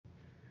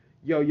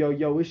Yo, yo,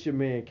 yo, it's your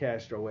man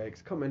Castro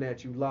X coming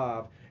at you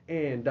live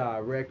and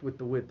direct with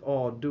the With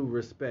All Due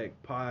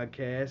Respect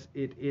podcast.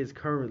 It is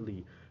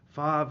currently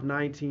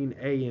 5:19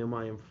 a.m.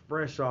 I am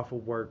fresh off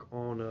of work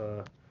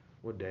on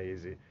what day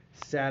is it?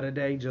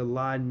 Saturday,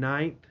 July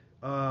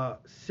 9th.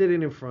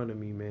 Sitting in front of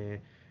me, man,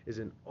 is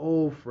an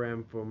old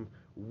friend from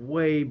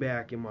way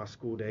back in my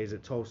school days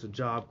at Tulsa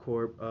Job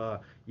Corp.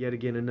 Yet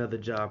again another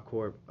Job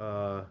Corp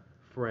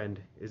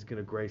friend is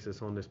gonna grace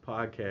us on this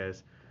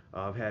podcast.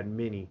 I've had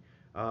many.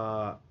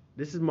 Uh,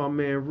 this is my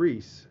man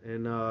Reese,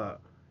 and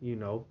you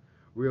know,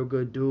 real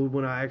good dude.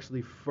 When I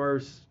actually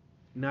first,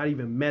 not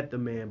even met the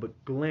man, but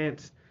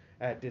glanced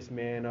at this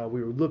man,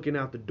 we were looking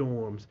out the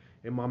dorms,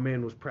 and my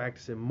man was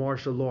practicing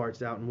martial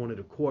arts out in one of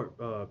the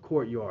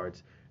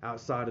courtyards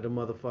outside of the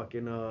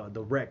motherfucking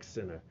the rec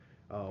center.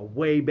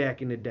 Way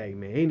back in the day,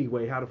 man.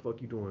 Anyway, how the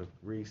fuck you doing,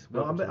 Reese? No,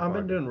 Welcome to the I've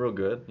been podcast. doing real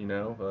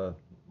good.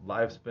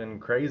 Life's been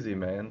crazy,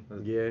 man.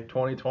 Yeah,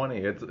 2020,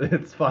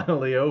 it's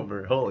finally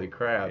over. Holy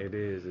crap, it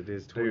is. It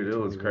is dude, it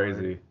was 2021.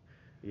 crazy.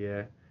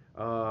 Yeah.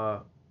 Uh,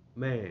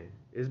 man,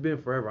 it's been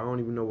forever. I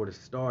don't even know where to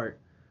start.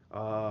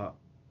 Uh,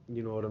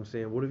 you know what I'm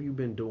saying? What have you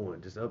been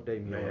doing? Just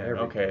update me on Man, everything.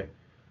 okay.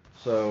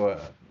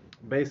 So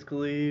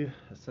basically,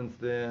 since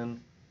then,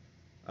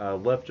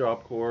 left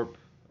Job Corp.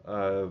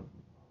 Uh,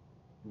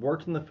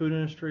 Worked in the food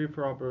industry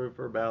for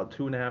about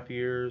 2.5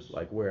 years.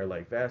 Like where?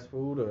 Like fast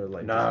food or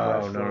like just No, no,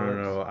 no, restaurants?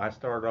 no. I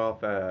started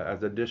off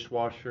as a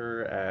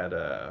dishwasher at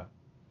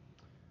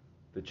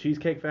the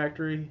Cheesecake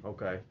Factory.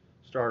 Okay.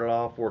 Started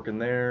off working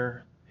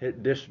there,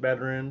 hit dish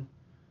veteran,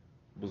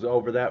 was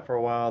over that for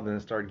a while, then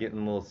it started getting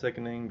a little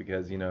sickening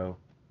because,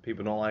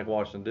 people don't like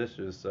washing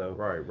dishes. So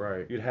Right,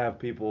 right. you'd have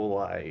people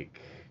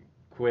like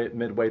quit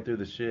midway through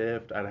the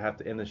shift. I'd have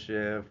to end the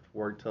shift,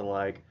 work till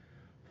like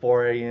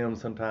 4 a.m.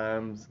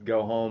 sometimes,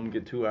 go home,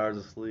 get 2 hours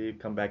of sleep,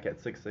 come back at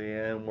 6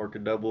 a.m., work a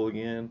double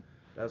again.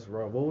 That's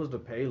rough. What was the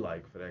pay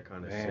like for that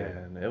kind of shit?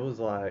 Man, it was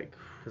like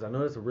Because I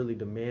know it's a really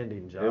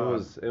demanding it job.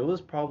 was it was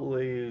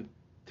probably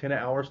 10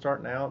 hours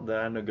starting out. Then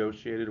I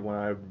negotiated when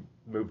I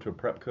moved to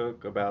prep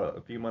cook about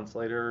a few months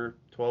later,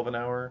 12 an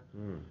hour,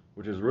 Mm.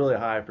 which is really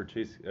high for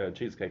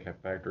Cheesecake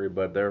Factory.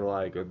 But they're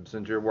like,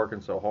 since you're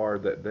working so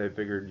hard, that they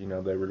figured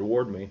they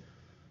reward me.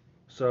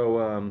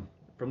 So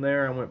from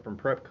there, I went from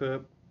prep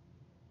cook.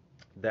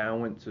 Then I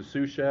went to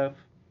sous chef.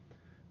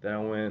 Then I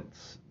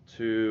went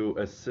to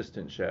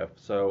assistant chef.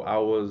 So I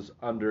was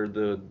under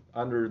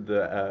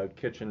the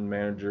kitchen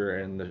manager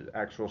and the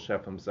actual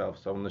chef himself.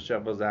 So when the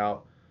chef was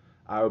out,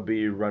 I would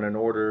be running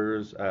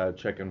orders,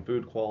 checking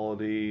food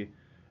quality,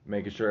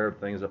 making sure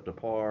everything's up to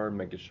par,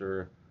 making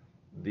sure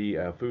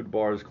the food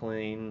bar is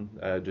clean,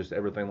 just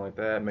everything like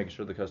that, making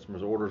sure the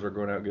customers' orders are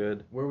going out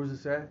good. Where was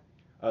this at?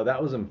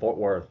 That was in Fort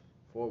Worth.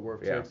 Fort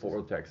Worth, Yeah, Texas. Fort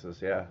Worth, Texas.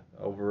 Yeah,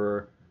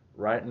 over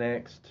right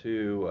next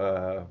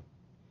to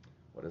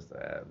what is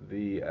that?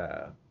 The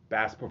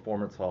Bass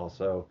Performance Hall.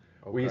 So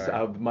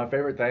Okay. my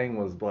favorite thing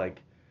was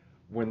like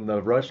when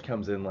the rush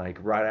comes in, like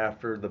right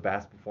after the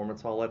Bass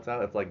Performance Hall lets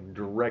out. It's like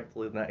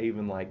directly, not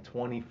even like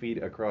 20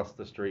 feet across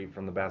the street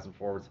from the Bass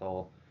Performance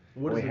Hall.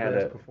 What And is we the had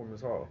best a.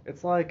 performance hall?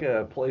 It's like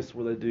a place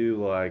where they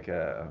do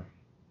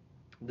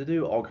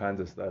all kinds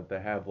of stuff. They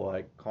have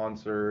like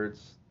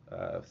concerts,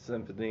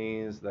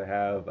 symphonies. They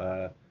have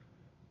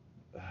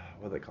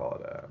what do they call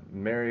it?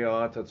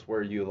 Marriott. That's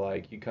where you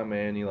come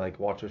in, you like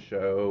watch a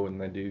show, and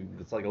they do.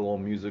 It's like a little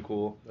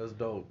musical. That's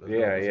dope. That's dope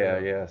Yeah, as yeah,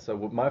 hell. yeah.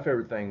 So my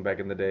favorite thing back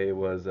in the day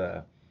was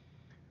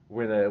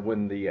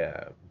when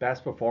the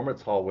Bass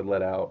Performance Hall would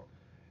let out.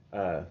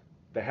 Uh,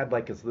 they had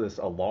like this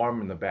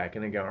alarm in the back,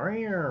 and it go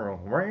row,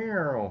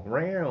 row,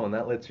 row, and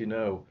that lets you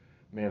know,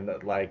 man.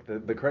 That like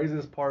the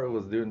craziest part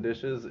was doing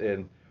dishes,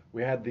 and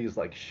we had these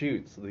like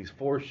chutes, these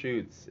four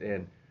chutes,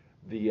 and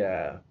the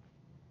uh,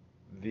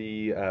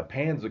 the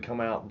pans would come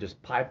out just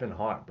piping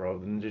hot, bro,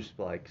 and just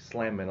like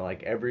slamming.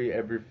 Like every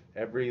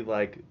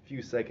like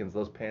few seconds,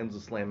 those pans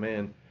would slam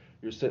in.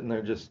 You're sitting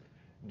there just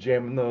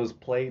jamming those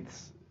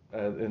plates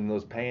and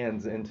those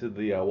pans into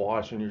the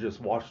wash, and you're just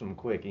washing them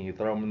quick, and you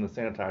throw them in the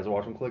sanitizer,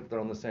 wash them quick, throw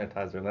them in the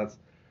sanitizer, and that's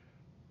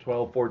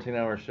 12, 14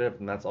 hour shift,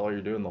 and that's all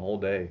you're doing the whole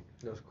day.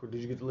 That's cool. Did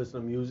you get to listen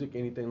to music,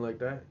 anything like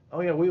that? Oh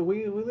yeah, we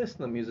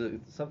listen to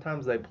music.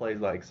 Sometimes they play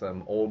like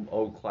some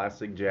old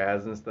classic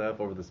jazz and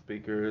stuff over the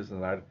speakers,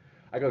 and I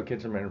go to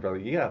kitchen manager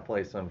like, you gotta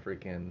play some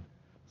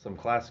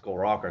classical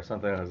rock or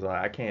something. I was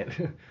like, I can't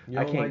You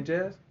I don't like can't.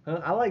 jazz?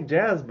 I like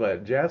jazz,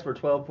 but jazz for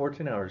 12,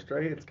 14 hours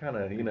straight, it's kind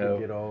of It could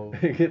get old.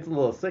 it gets a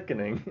little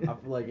sickening. I feel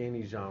like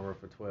any genre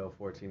for 12,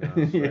 14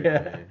 hours straight, Yeah.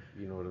 man.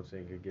 You know what I'm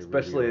saying? Could get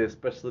really old.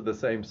 Especially the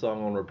same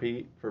song on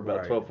repeat for about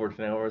Right. 12,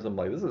 14 hours. I'm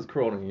like, this is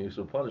cruel and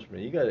unusual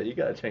punishment. You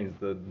gotta change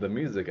the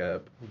music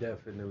up.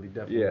 Definitely,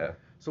 definitely. Yeah.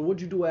 So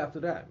what'd you do after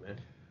that, man?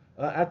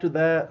 After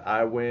that,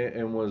 I went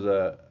and was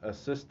a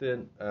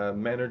assistant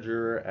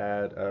manager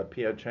at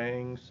P.F.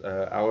 Chang's.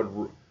 I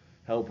would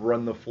help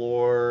run the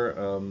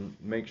floor,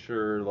 make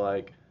sure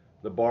like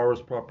the bar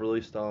was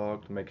properly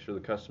stocked, make sure the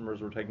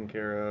customers were taken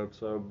care of.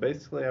 So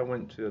basically, I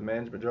went to a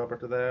management job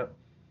after that.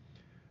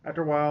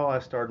 After a while, I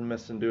started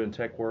missing doing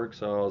tech work,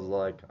 so I was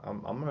like,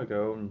 I'm gonna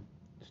go and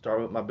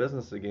start with my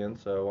business again.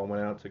 So I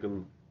went out, took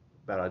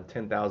about a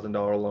 $10,000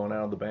 loan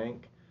out of the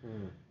bank,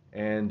 Mm.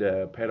 and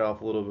paid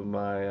off a little bit of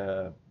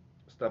my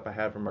stuff I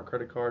had from my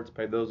credit cards,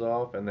 paid those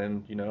off, and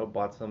then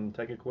bought some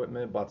tech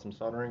equipment, bought some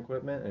soldering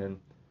equipment, and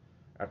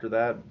after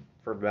that,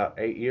 for about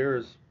 8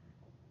 years,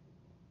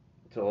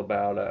 till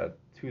about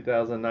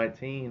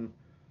 2019,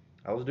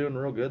 I was doing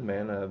real good,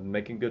 man.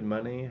 Making good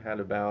money. Had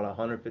about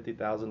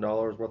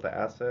 $150,000 worth of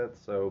assets.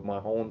 So my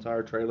whole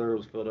entire trailer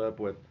was filled up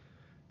with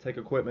tech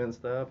equipment and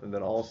stuff. And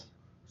then also,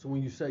 So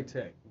when you say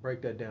tech,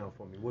 break that down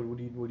for me.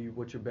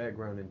 What's your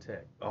background in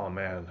tech? oh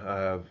man,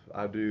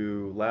 I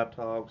do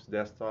laptops,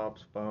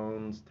 desktops,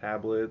 phones,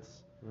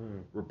 tablets,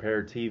 Mm.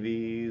 repair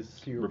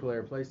TVs. Can you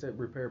repair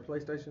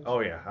PlayStations? Oh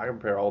yeah, I can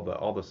repair all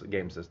the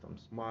game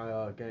systems.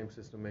 My game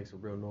system makes a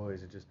real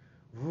noise. It just.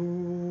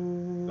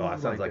 Oh, that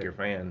sounds like that. your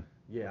fan.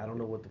 Yeah, I don't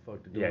know what the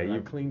fuck to do. Yeah, with it. I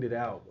you- cleaned it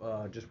out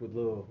just with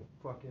little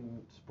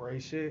fucking spray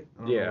shit.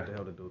 I don't know Yeah. what the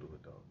hell to do to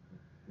it though.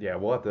 Yeah,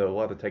 we'll have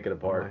to take it I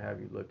apart. might have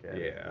you look at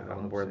it. Yeah, You know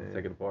I'm what worth saying? to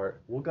take it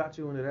apart. What got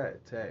you into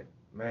that tech?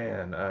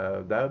 Man,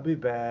 that would be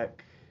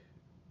back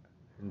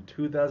in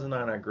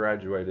 2009. I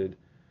graduated,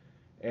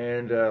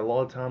 and a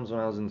lot of times when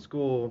I was in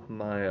school,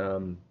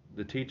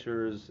 the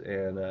teachers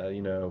and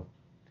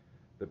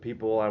the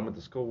people I went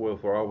to school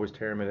with were always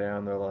tearing me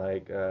down. They're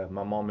like,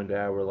 my mom and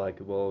dad were like,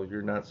 well,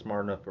 you're not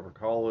smart enough for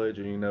college,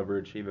 and you never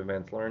achieve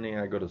advanced learning.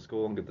 I go to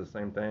school and get the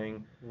same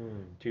thing.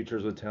 Mm.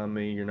 Teachers would tell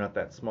me, you're not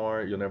that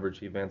smart, you'll never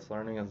achieve advanced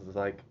learning. I was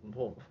like,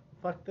 well,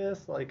 fuck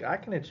this. Like, I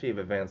can achieve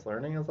advanced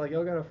learning. I was like,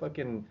 y'all got a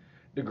fucking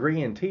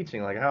degree in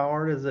teaching. Like, how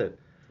hard is it?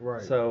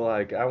 Right. So,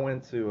 like, I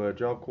went to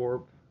Job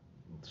Corp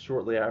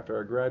shortly after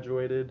I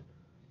graduated.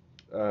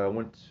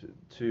 Went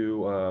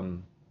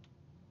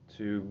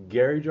to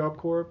Gary Job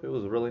Corp. It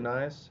was really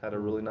nice. Had a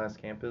really nice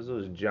campus. It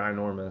was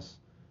ginormous.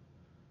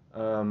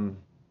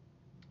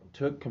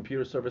 Took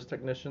computer service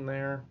technician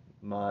there.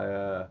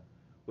 My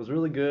was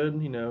really good.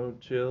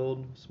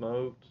 Chilled,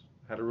 smoked,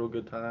 had a real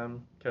good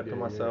time. Kept to Yeah,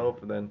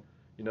 myself, and then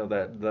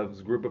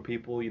those group of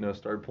people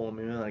started pulling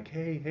me in like,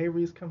 hey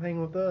Reese, come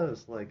hang with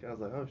us. Like I was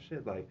like, oh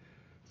shit, like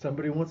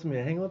somebody wants me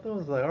to hang with them. I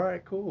was like, all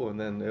right, cool. And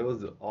then it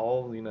was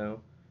all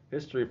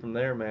history from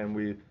there, man.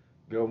 We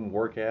go and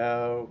work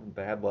out.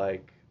 They had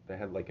like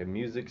a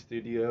music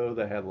studio.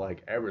 They had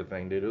like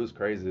everything, dude. It was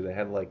crazy. They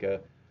had like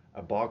a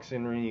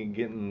boxing ring. You can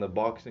get in the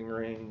boxing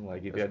ring. Like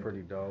if you That's had,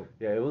 pretty dope.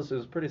 yeah, it was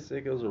pretty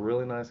sick. It was a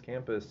really nice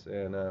campus,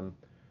 and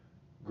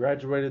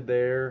graduated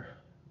there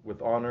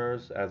with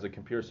honors as a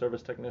computer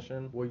service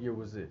technician. What year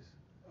was this?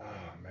 Oh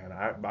man,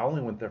 I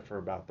only went there for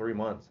about 3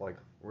 months. Like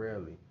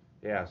Really?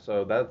 yeah,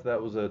 so that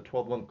was a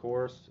 12-month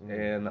course,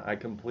 and I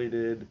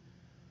completed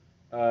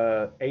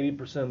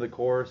 80% of the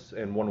course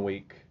in 1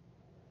 week.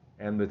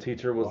 And the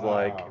teacher was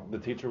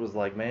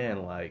like,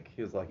 man, like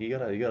he was like, you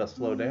gotta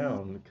slow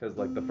down, because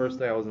like the first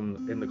day I was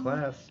in the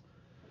class,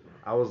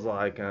 I was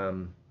like,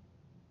 I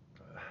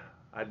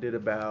did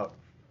about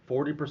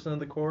 40% of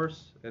the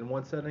course in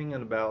one setting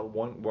and about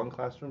one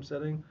classroom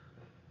setting.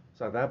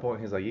 So at that point,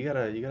 he's like, you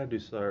gotta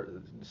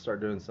start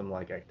doing some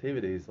like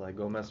activities, like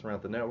go mess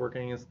around with the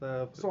networking and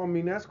stuff. So I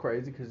mean that's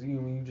crazy because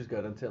you just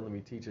got done telling me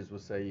teachers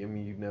would say, I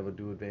mean, you never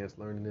do advanced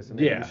learning this and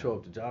that. Yeah. You show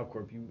up to Job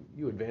Corp,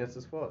 you advanced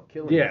as fuck,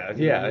 killing Yeah, it.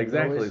 yeah, No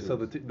exactly. issues. So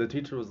the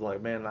teacher was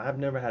like, man, I've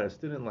never had a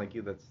student like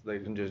you they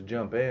can just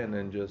jump in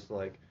and just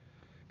like,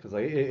 because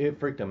like it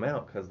freaked him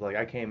out, because like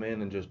I came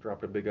in and just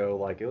dropped a big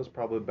it was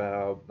probably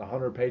about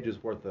 100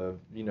 pages worth of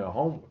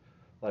home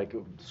like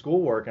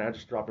schoolwork, and I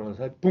just dropped it on his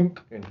head, boom,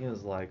 and he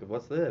was like,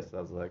 what's this? I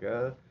was like,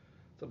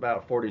 it's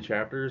about 40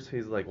 chapters.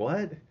 He's like,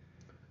 what?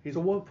 So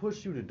what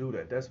pushed you to do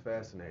that? That's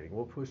fascinating.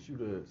 What pushed you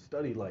to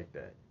study like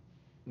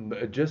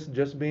that?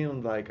 Just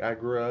being like, I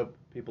grew up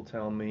people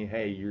telling me,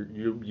 hey,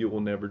 you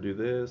will never do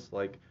this.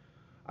 Like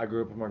I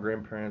grew up with my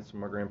grandparents, and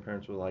my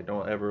grandparents were like,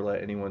 don't ever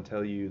let anyone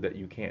tell you that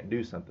you can't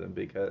do something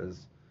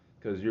because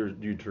you're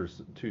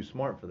too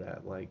smart for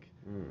that. Like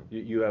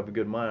you have a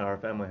good mind. Our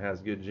family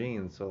has good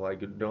genes, so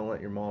like don't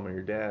let your mom or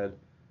your dad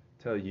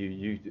tell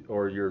you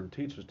or your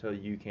teachers tell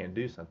you can't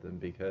do something,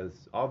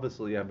 because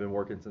obviously I've been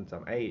working since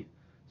I'm 8,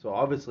 so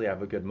obviously I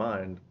have a good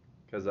mind,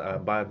 because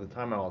by the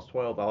time I was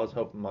 12, I was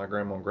helping my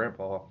grandma and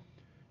grandpa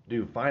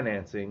do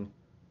financing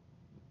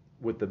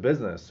with the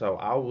business. So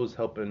I was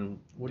helping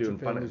What's doing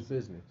your family's finance.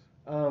 business?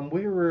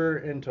 We were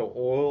into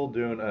oil,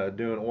 doing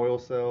oil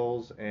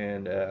sales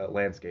and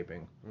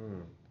landscaping.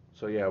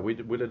 So yeah, we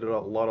did a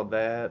lot of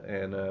that,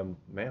 and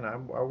man,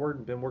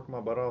 been working my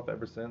butt off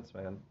ever since,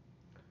 man.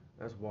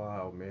 That's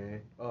wild,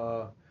 man.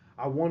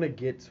 I want to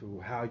get to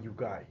how you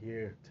got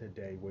here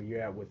today, where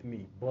you're at with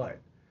me, but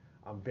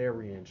I'm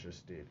very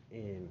interested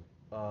in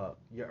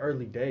your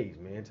early days,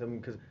 man. Tell me,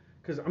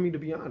 because I mean, to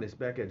be honest,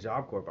 back at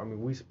Job Corp, I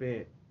mean, we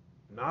spent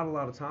not a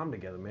lot of time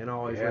together, man. I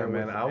always ran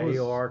with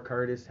AR,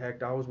 Curtis,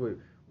 Heck. I was with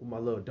my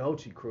little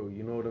Dolce crew,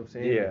 you know what I'm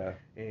saying? Yeah.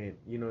 And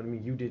you know what I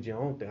mean? You did your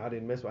own thing. I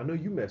didn't mess with. I know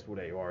you messed with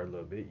AR a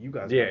little bit. You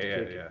guys Yeah, got to yeah,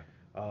 kick yeah. it.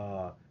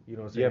 You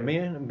know what I'm Yeah,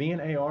 saying? me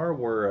and AR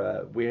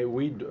were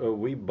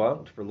we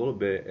bunked for a little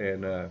bit,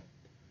 and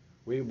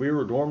we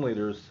were dorm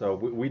leaders, so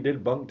we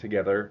did bunk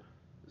together.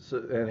 So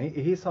and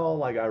he saw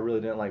like I really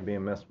didn't like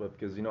being messed with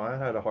because I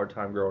had a hard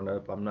time growing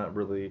up. I'm not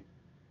really,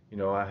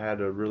 I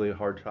had a really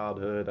hard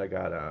childhood. I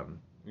got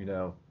you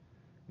know,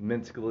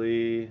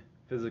 mentally,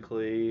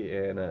 physically,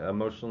 and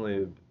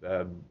emotionally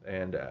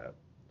and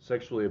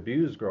sexually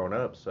abused growing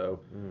up. So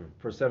Mm.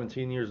 for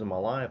 17 years of my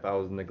life, I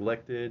was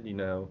neglected.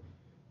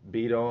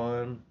 Beat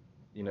on.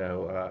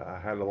 I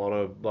had a lot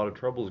of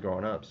troubles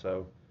growing up.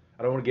 So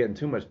I don't want to get in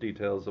too much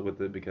details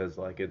with it because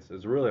like it's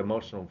really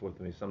emotional with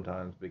me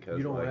sometimes You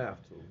because don't like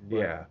have to, but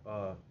yeah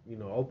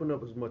open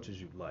up as much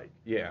as you'd like.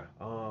 yeah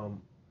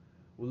Um,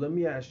 well, let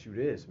me ask you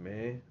this,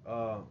 man.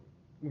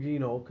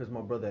 Because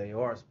my brother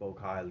AR spoke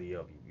highly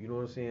of you. You know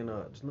what I'm saying?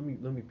 Just let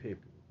me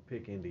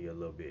pick into you a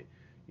little bit.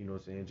 You know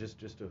what I'm saying?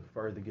 Just to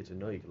further get to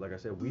know you. Like I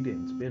said, we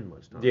didn't spend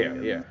much time yeah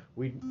together.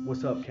 yeah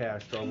What's up,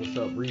 Castro? What's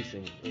up, Reese?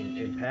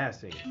 In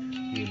passing,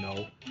 you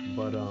know.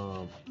 But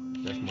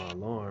that's my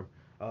alarm.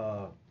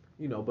 Uh,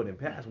 but in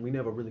passing, we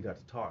never really got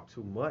to talk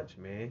too much,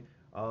 man.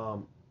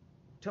 Um,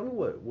 tell me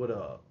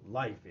what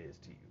life is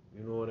to you.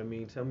 You know what I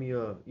mean? Tell me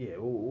yeah,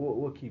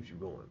 what keeps you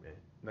going, man?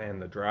 Man,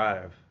 the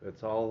drive.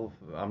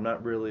 I'm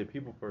not really a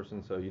people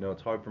person, so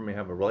it's hard for me to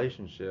have a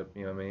relationship.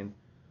 You know what I mean?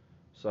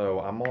 So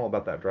I'm all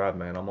about that drive,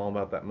 man. I'm all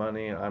about that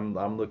money.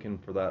 I'm looking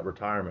for that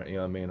retirement. You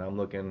know what I mean? I'm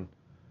looking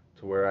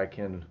to where I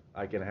can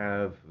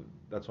have.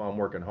 That's why I'm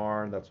working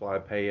hard. That's why I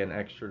pay an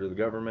extra to the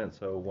government.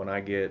 So when I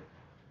get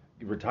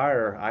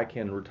retire, I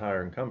can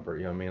retire in comfort.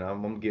 You know what I mean?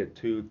 I'm gonna get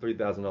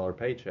 $2,000-$3,000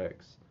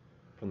 paychecks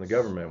from the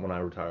government when I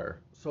retire.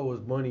 So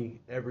is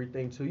money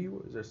everything to you,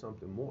 or is there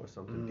something more,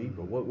 something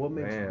deeper? What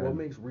Man,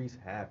 makes Reese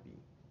happy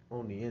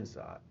on the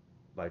inside?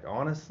 like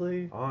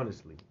honestly,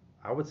 Honestly,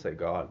 I would say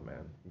God,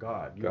 man.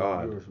 God, you're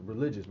God. a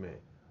religious man.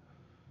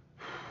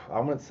 I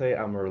wouldn't say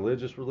I'm a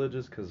religious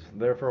because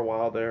there for a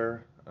while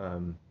there,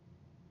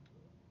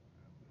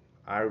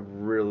 I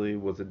really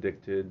was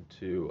addicted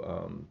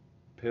to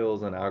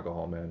pills and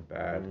alcohol, man,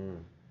 bad.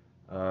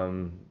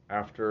 Mm.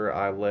 After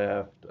I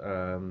left,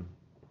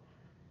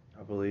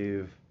 I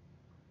believe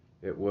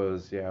it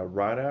was yeah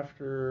right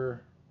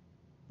after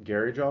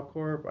Gary Job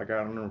Corp. I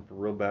got in a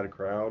real bad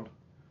crowd,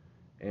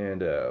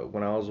 and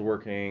when I was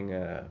working,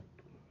 I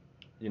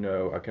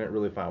couldn't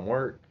really find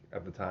work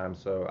at the time,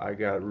 so I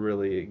got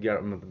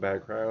in with the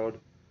bad crowd.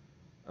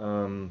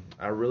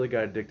 I really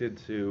got addicted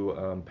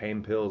to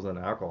pain pills and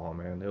alcohol,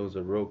 man. It was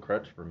a real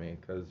crutch for me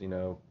because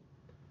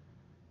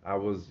I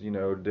was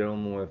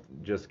dealing with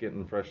just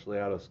getting freshly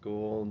out of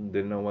school,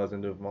 didn't know what I was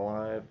gonna do with my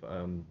life,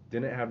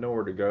 didn't have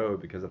nowhere to go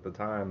because at the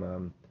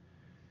time,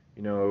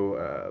 you know,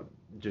 uh,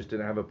 just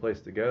didn't have a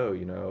place to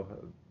go.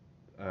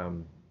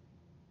 Um,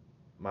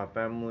 my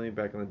family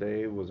back in the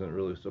day wasn't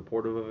really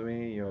supportive of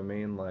me. You know what I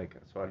mean? Like,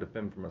 so I had to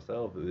fend for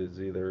myself. It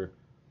was either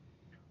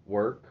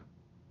work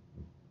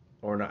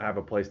or not have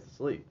a place to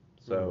sleep.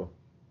 Mm. So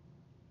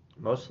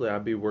mostly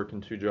I'd be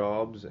working two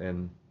jobs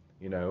and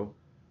you know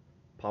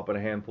popping a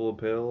handful of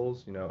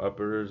pills.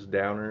 Uppers,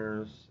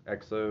 downers,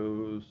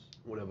 exos.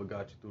 Whatever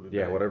got you through the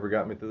Yeah, day. whatever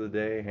got me through the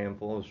day.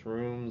 Handful of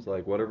shrooms,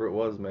 like whatever it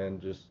was, man.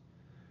 Just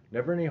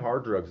never any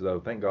hard drugs though.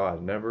 Thank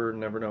God. Never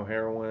no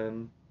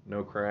heroin,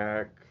 no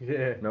crack,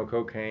 Yeah. no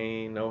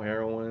cocaine, no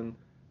heroin,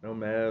 no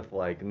meth.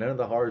 Like none of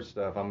the hard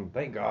stuff.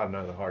 Thank God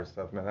none of the hard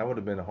stuff, man. That would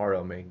have been hard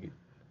on me.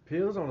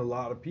 Pills on a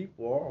lot of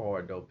people are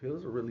hard though.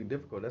 Pills are really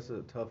difficult. That's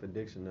a tough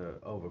addiction to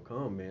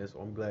overcome, man. So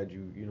I'm glad you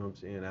know what I'm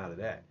saying, out of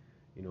that.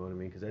 You know what I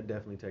mean? Because that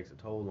definitely takes a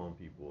toll on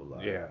people a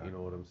lot. Yeah. You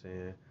know what I'm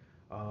saying?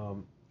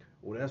 Um,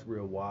 well, that's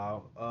real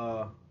wild.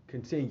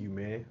 Continue,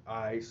 man.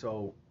 All right,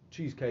 so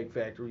Cheesecake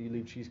Factory. You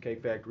leave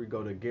Cheesecake Factory,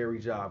 go to Gary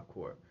Job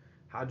Corp.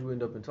 How'd you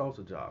end up in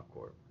Tulsa Job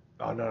Corp?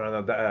 Oh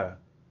no.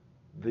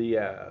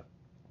 The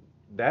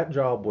that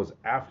job was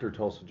after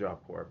Tulsa Job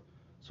Corp.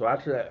 So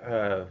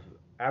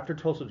after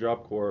Tulsa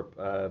Job Corp,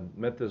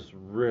 met this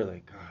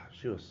really God,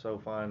 she was so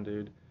fine,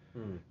 dude.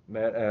 Hmm.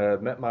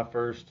 Met my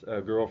first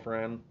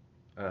girlfriend.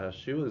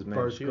 She was man,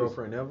 First she was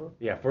girlfriend ever?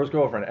 yeah, first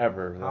girlfriend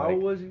ever. How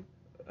old was you?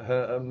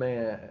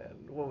 Man,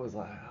 what was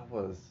I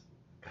was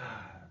God,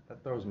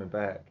 that throws me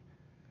back.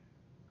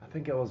 I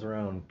think I was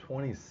around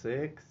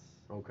 26,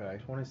 Okay.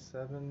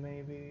 27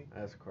 maybe.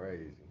 That's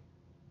crazy.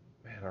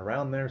 Man,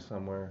 around there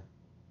somewhere.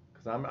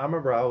 Cause I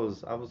remember I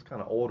was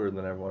kind of older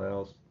than everyone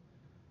else.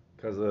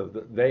 Cause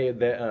they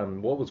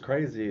what was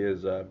crazy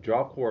is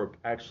Job Corp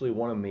actually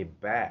wanted me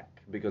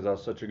back because I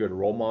was such a good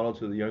role model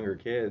to the younger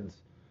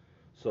kids.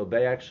 So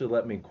they actually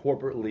let me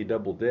corporately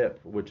double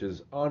dip, which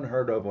is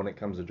unheard of when it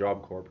comes to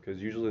Job Corp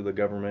because usually the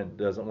government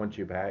doesn't want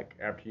you back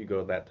after you go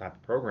to that type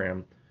of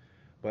program.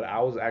 But I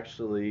was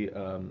actually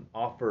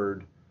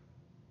offered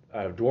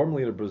a dorm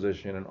leader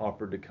position and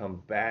offered to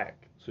come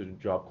back to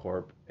Job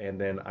Corp. And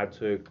then I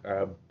took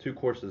two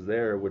courses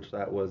there, which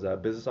that was a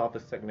business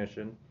office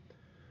technician.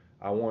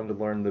 I wanted to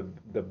learn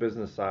the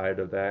business side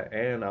of that,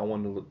 and I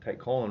wanted to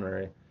take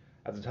culinary.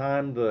 At the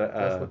time,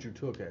 That's what you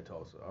took at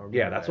Tulsa. I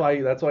yeah, remember that's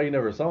that. why you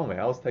never saw me.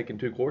 I was taking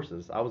two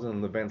courses. I was in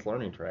an advanced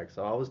learning track,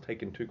 so I was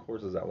taking two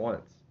courses at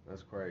once.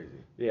 That's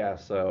crazy. Yeah,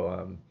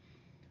 so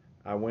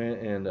I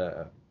went and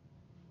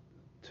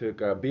took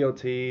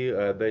BOT.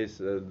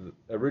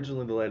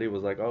 Originally the lady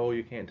was like, "Oh,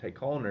 you can't take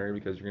culinary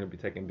because you're going to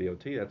be taking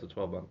BOT. That's a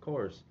 12-month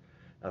course."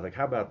 I was like,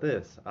 "How about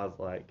this?" I was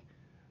like,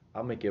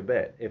 "I'll make you a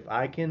bet. If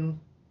I can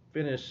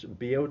finish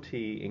BOT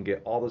and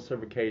get all the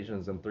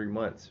certifications in 3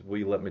 months, will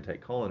you let me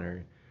take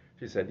culinary?"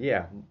 She said,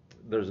 "Yeah.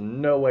 There's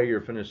no way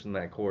you're finishing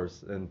that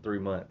course in 3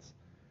 months."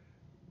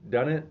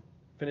 Done it.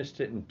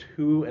 Finished it in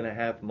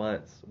 2.5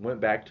 months.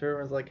 Went back to her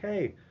and was like,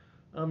 "Hey,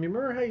 you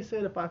remember how you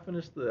said if I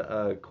finish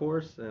the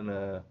course in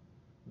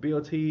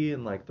BOT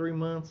in like 3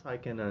 months, I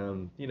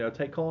can,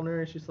 take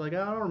culinary?" She's like,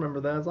 "I don't remember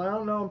that." I was like, "I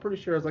don't know. I'm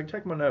pretty sure." I was like,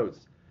 "Check my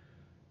notes."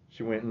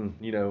 She went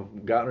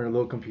and, got on her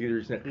little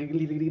computer,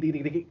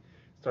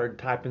 started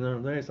typing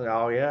on there. She's like,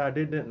 "Oh, yeah, I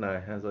did, didn't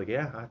I?" I was like,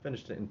 "Yeah, I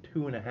finished it in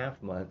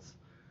 2.5 months."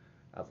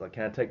 I was like,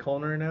 "Can I take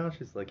culinary now?"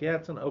 She's like, "Yeah,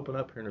 it's going to open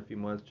up here in a few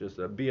months. Just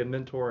be a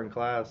mentor in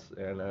class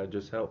and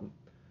just help."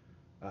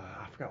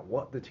 I forgot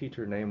what the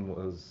teacher name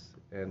was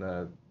in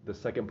the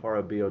second part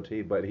of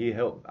BOT, but he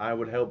helped. I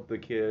would help the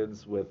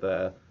kids with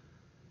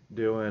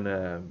doing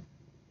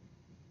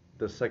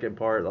the second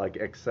part, like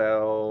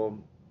Excel,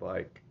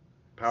 like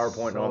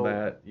PowerPoint and all So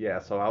that. Yeah,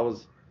 so I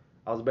was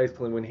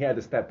basically, when he had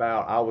to step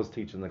out, I was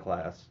teaching the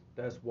class.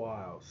 that's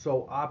wild.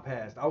 So I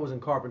passed. I was in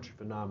carpentry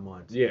for 9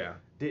 months. Yeah.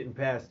 Didn't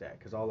pass that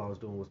because all I was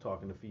doing was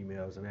talking to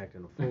females and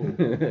acting a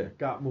fool.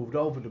 Got moved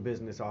over to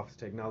business office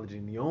technology,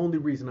 and the only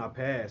reason I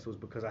passed was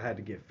because I had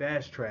to get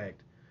fast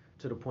tracked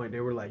to the point they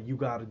were like, "You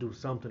got to do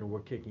something, or we're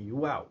kicking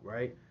you out."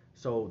 Right?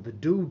 So the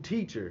dude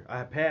teacher,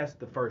 I passed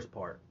the first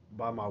part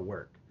by my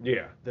work.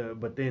 Yeah.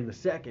 But then the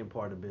second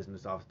part of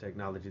business office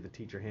technology, the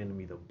teacher handed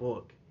me the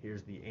book.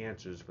 Here's the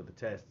answers for the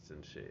tests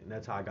and shit, and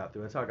that's how I got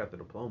through. That's how I got the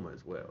diploma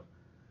as well.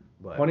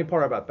 But Funny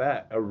part about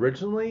that,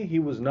 originally he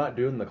was not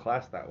doing the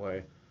class that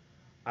way.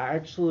 I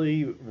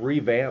actually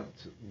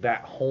revamped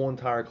that whole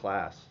entire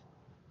class.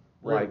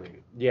 really,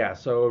 Like, yeah,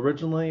 so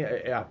originally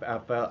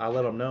I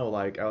let them know,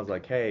 like, I was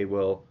like, "Hey,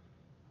 well,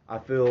 I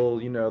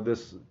feel,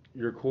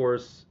 your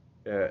course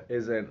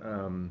isn't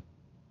going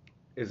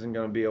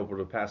to be able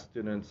to pass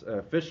students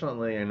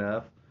efficiently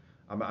enough."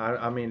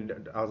 I mean,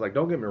 I was like,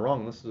 "Don't get me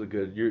wrong, this is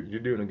you're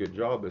doing a good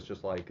job. It's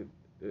just like,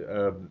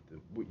 uh,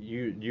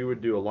 you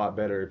would do a lot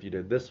better if you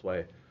did this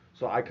way."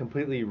 So I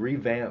completely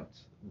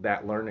revamped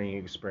that learning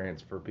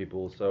experience for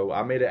people. So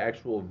I made an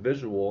actual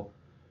visual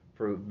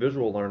for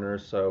visual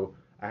learners. So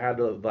I had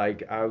to,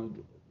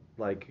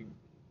 like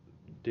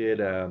did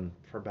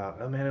for about,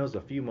 oh man, it was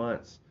a few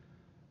months.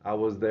 I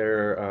was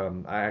there.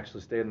 I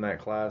actually stayed in that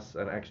class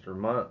an extra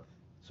month.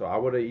 So I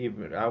would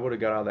have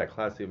got out of that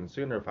class even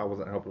sooner if I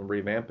wasn't helping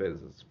revamp it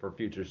for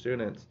future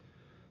students.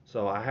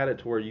 So I had it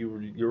to where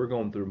you were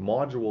going through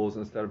modules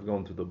instead of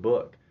going through the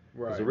book.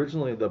 Because right.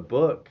 originally the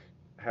book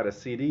had a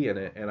CD in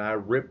it, and I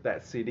ripped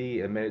that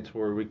CD and made it to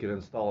where we could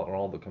install it on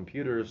all the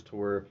computers to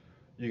where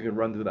you can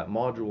run through that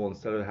module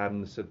instead of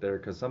having to sit there.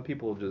 Because some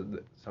people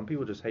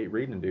just hate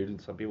reading, dude, and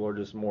some people are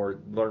just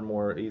learn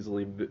more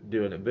easily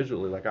doing it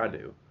visually, like I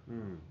do.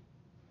 Hmm.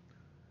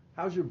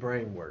 How's your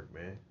brain work,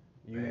 man?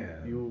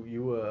 Man. Do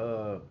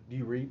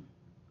you read?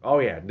 Oh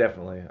yeah,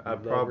 definitely.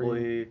 You love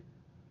reading?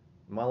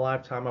 My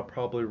lifetime, I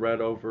probably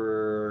read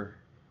over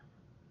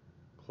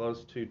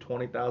close to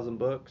 20,000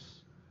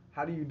 books.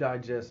 How do you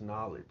digest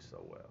knowledge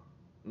so well?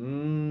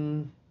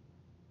 Mm,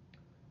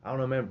 I don't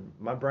know, man.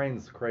 My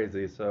brain's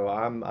crazy, so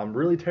I'm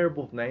really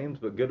terrible with names,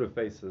 but good with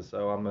faces.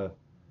 So I'm a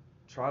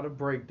Try to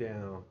break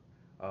down.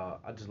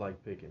 I just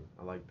like picking.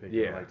 I like picking.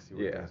 I yeah, like to see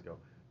where yeah. things go.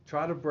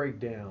 Try to break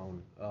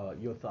down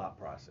your thought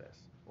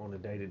process on a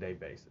day-to-day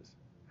basis.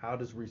 How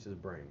does Reese's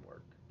brain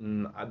work?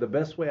 The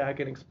best way I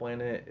can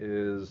explain it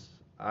is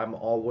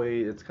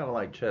it's kind of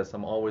like chess.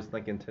 I'm always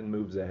thinking 10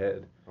 moves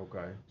ahead.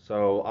 Okay.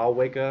 So I'll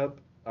wake up,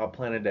 I'll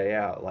plan a day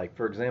out. Like,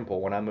 for example,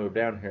 when I moved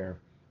down here,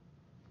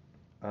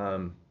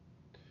 um,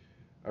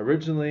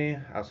 originally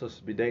I was supposed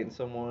to be dating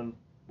someone,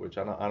 which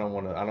I don't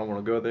want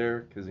to go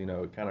there because it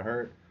kind of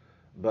hurt.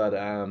 But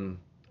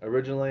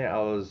originally I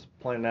was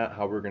planning out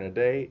how we're gonna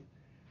date.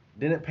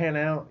 Didn't pan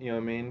out, you know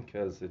what I mean?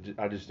 Because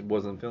I just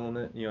wasn't feeling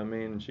it, you know what I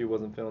mean? And she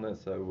wasn't feeling it,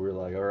 so we were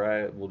like, all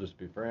right, we'll just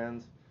be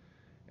friends.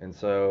 And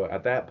so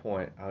at that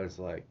point, I was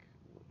like,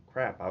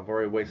 crap, I've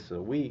already wasted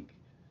a week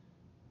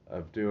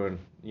of doing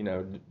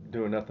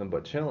nothing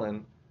but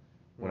chilling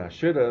when I Mm.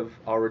 should have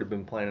already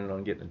been planning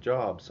on getting a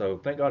job. So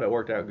thank God it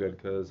worked out good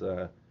because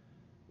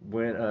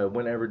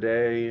went every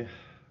day.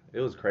 It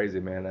was crazy,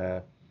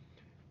 man.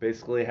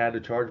 Basically had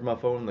to charge my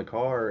phone in the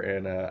car,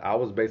 and I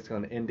was basically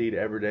on Indeed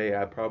every day.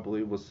 I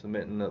probably was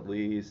submitting at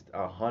least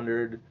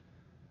 100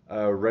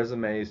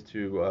 resumes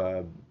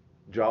to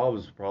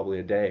jobs probably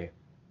a day,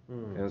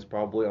 Mm. and it's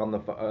probably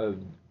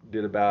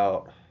did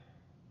about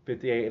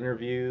 58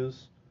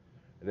 interviews,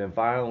 and then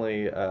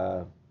finally,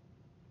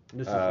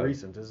 This is uh,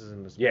 recent. This is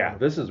in the span yeah, of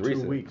this is two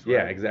recent. weeks,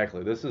 Yeah, right?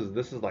 exactly. This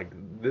is like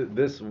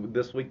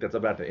this week that's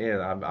about to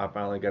end. I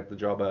finally got the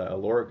job at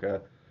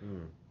Alorica.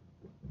 Mm.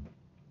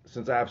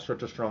 Since I have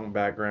such a strong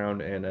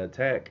background in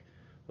tech,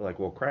 they're like,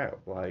 well, crap,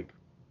 like,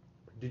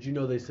 Did you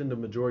know they send a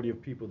majority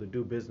of people that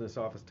do business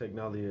office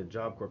technology at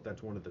Job Corp?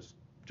 That's one of the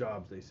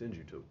jobs they send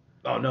you to.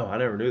 Oh no, I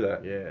never knew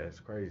that. Yeah, it's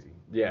crazy.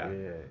 Yeah.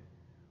 Yeah.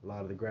 A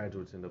lot of the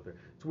graduates end up there.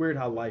 It's weird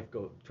how life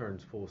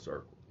turns full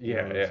circle. You know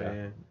Yeah, what I'm yeah.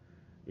 saying?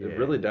 It Yeah.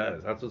 really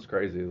does. That's what's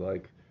crazy.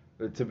 Like,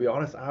 to be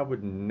honest, I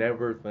would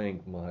never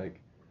think like,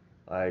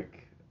 I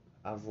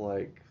was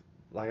like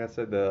I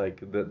said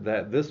that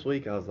that this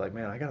week I was like,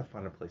 man, I gotta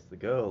find a place to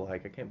go.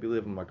 Like, I can't be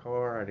living in my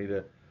car. I need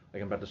to,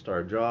 like, I'm about to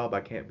start a job. I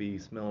can't be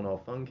smelling all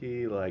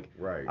funky. Like,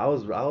 Right. I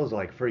was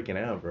like freaking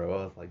out, bro.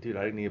 I was like, dude,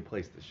 I need a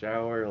place to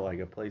shower, like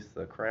a place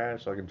to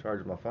crash so I can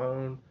charge my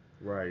phone.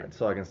 Right.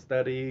 So I can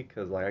study,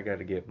 cause like I got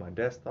to get my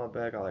desktop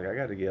back. I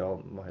got to get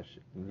all my,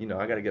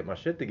 I got to get my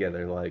shit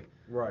together. Like,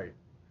 Right.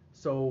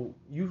 So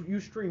you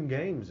stream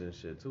games and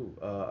shit too.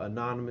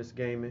 Anonymous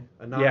Gaming,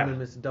 yeah,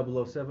 Anonymous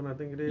 007, I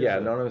think it is. yeah,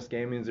 Anonymous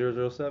Gaming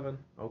 007.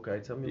 Okay,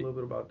 tell me a little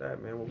bit about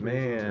that, man. What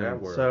brings you into that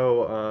Man, world?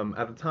 so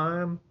at the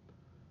time,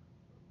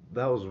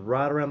 that was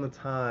right around the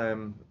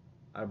time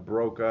I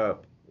broke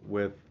up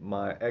with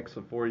my ex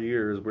of 4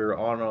 years. We were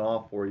on and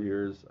off 4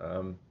 years.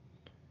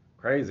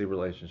 Crazy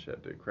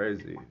relationship, dude.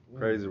 Crazy,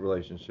 crazy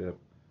relationship.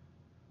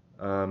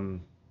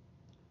 Um,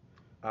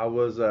 I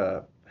was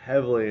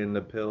heavily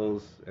into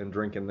pills and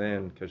drinking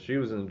then because she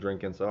was into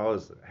drinking, so I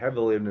was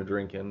heavily into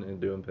drinking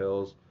and doing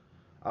pills.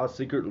 I was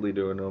secretly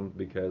doing them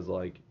because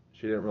like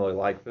she didn't really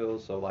like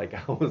pills, so like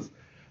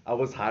I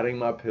was hiding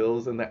my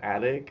pills in the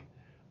attic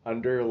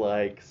under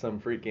like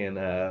some freaking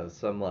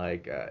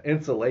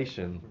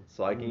insulation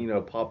so I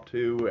can pop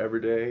two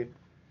every day,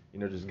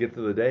 just get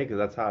through the day because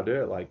that's how I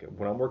do it. Like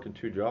when I'm working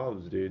two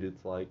jobs, dude,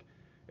 it's like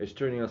it's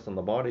turning us on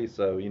the body,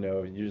 so you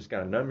just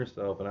gotta numb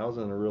yourself. And I was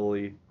in a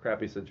really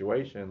crappy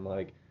situation,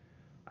 like.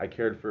 I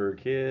cared for her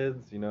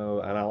kids, and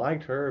I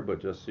liked her,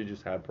 but she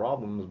just had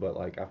problems. But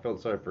like, I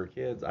felt sorry for her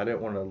kids. I didn't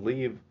want to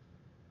leave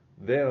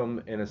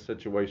them in a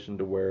situation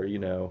to where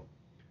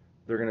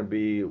they're gonna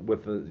be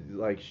with the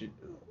like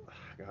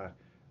God,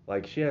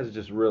 like she has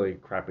just really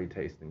crappy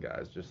taste in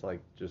guys, just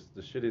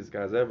the shittiest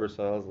guys ever.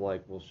 So I was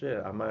like, well,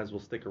 shit, I might as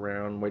well stick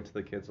around, wait till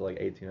the kids are like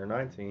 18 or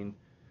 19,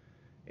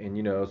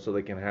 and so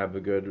they can have a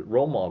good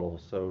role model.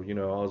 So I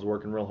was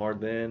working real hard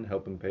then,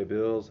 helping pay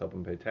bills,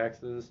 helping pay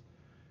taxes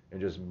and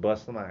just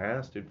busting my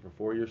ass, dude, for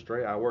 4 years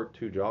straight. I worked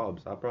two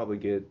jobs. I probably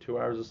get 2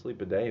 hours of sleep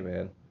a day,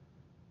 man.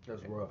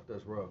 That's rough.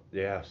 That's rough.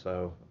 Yeah,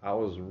 so I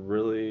was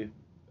really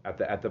at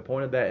the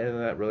point of that end of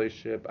that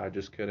relationship. I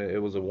just couldn't.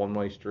 It was a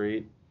one-way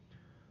street.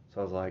 So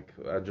I was like,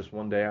 just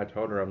one day I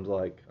told her, I was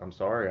like, I'm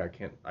sorry,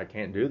 I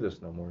can't do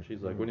this no more.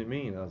 She's like, what do you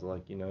mean? I was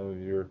like,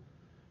 you're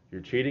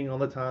cheating all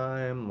the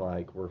time.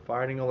 Like we're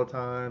fighting all the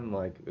time.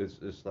 Like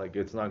it's like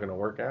it's not gonna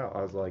work out.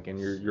 I was like, and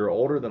you're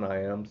older than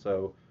I am,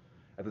 so.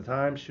 At the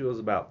time, she was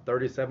about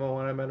 37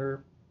 when I met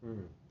her.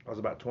 Mm. I was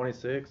about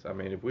 26. I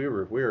mean, if we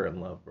were in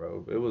love,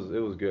 bro, it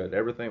was good.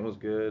 Everything was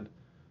good.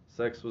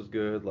 Sex was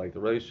good. Like the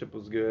relationship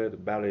was good.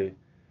 About a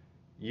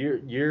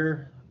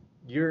year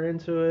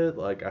into it,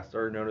 like I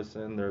started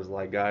noticing there's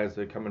like guys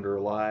that come into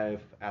her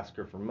life, ask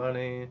her for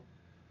money,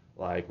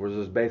 like was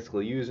just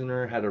basically using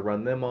her, had to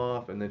run them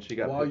off, and then she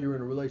got. While you're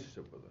in a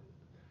relationship with her.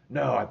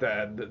 No, at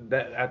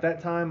that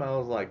time I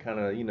was like kind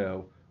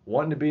of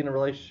wanting to be in a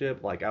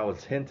relationship. Like I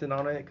was hinting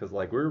on it because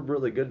like we were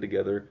really good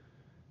together,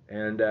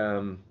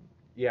 and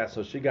yeah,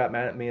 so she got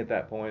mad at me at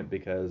that point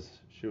because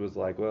she was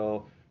like,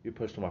 well, you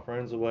pushed my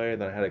friends away.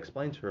 And then I had to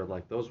explain to her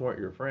like those weren't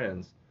your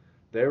friends,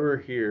 they were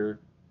here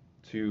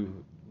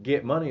to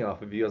get money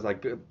off of you. I was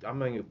like, I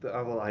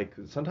was like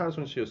sometimes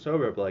when she was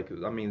sober, like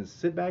I mean,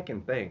 sit back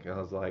and think.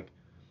 I was like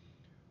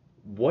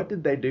what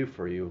did they do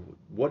for you?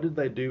 What did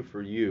they do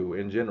for you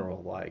in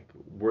general? Like,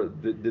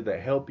 did they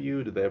help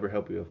you? Did they ever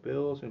help you with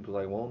bills? And he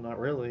was like, well, not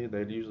really.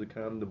 They'd usually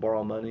come to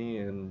borrow money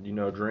and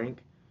drink,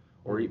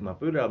 or eat my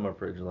food out of my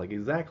fridge. Like,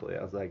 exactly.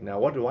 I was like, now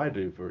what do I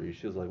do for you?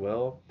 She was like,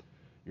 well,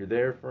 you're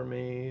there for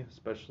me,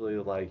 especially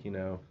like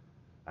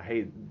I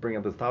hate bringing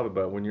up this topic,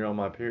 but when when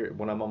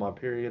I'm on my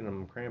period and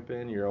I'm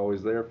cramping, you're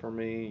always there for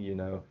me.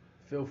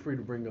 Feel free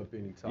to bring up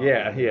any topic.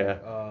 Yeah,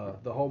 yeah.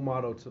 The whole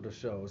motto to the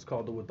show is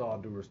called the With All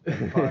Due Respect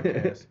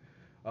podcast,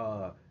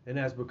 and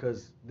that's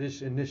because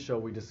in this show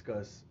we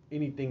discuss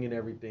anything and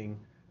everything,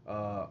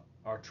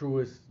 our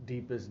truest,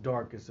 deepest,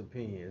 darkest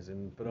opinions.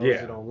 And for those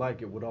who don't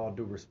like it, with all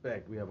due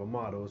respect, we have a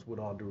motto: it's with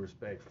all due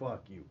respect,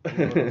 fuck you. You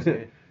know what I'm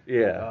saying?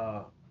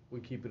 Yeah. We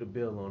keep it a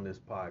bill on this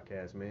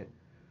podcast, man.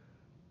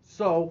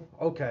 So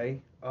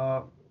okay,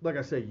 like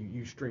I said,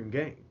 you stream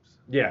games.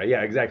 Yeah,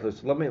 yeah, exactly.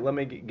 So let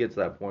me get to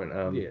that point.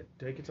 Yeah,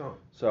 take your time.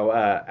 So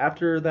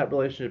after that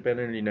relationship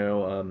ended,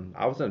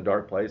 I was in a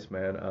dark place,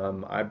 man.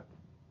 I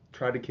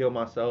tried to kill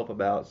myself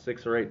about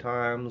 6 or 8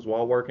 times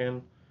while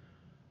working.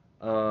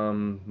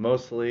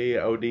 Mostly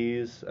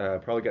ODs.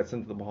 Probably got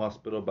sent to the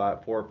hospital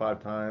about 4 or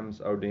 5 times,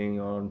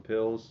 ODing on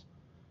pills.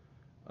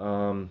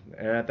 And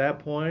at that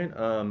point,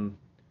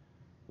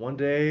 one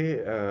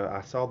day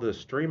I saw this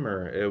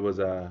streamer. It was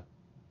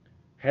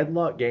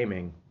Headlock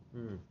Gaming.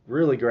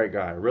 Really great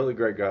guy, really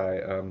great guy.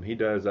 He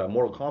does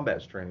Mortal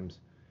Kombat streams,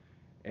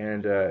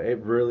 and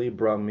it really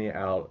brought me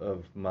out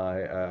of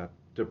my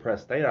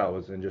depressed state I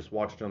was in. Just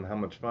watched him, how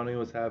much fun he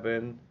was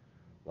having,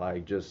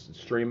 like just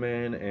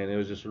streaming, and it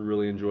was just a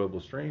really enjoyable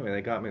stream, and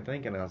it got me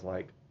thinking. I was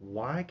like,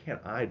 why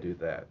can't I do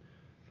that?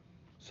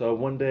 So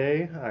one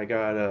day I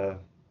got a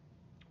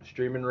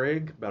streaming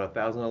rig, about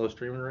 $1,000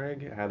 streaming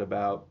rig. It had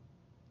about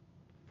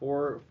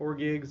four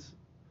gigs.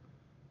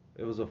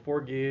 It was a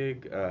 4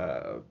 gig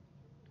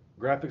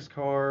graphics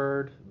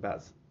card,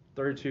 about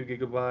 32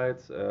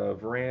 gigabytes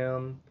of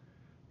RAM,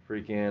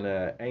 freaking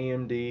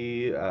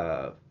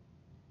AMD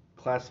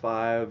Class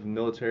 5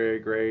 military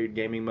grade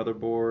gaming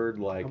motherboard,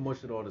 like How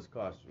much did all this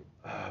cost you?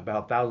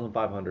 about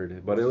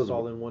 1,500. But Was it this was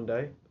all in one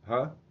day?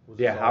 huh? Was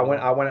this Yeah, all in-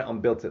 I went out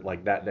and built it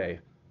like that day.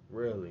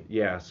 Really?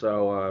 Yeah,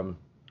 so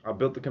I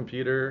built the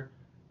computer,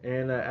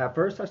 and at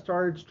first I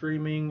started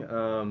streaming.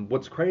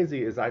 What's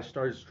crazy is I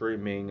started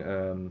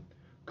streaming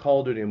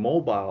Call of Duty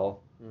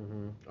Mobile.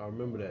 I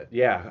remember that.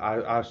 Yeah,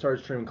 I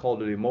started streaming Call of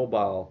Duty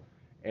Mobile,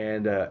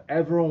 and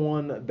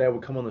everyone that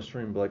would come on the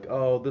stream would be like,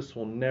 "Oh, this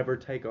will never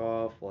take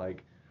off.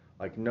 Like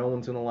no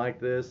one's gonna like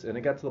this." And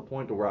it got to the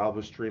point to where I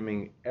was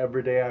streaming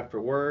every day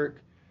after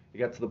work. It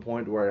got to the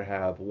point where I'd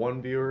have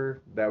one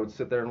viewer that would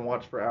sit there and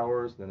watch for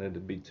hours. Then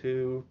it'd be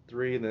 2,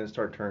 3, and then it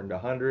started turning to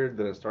 100.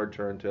 Then it started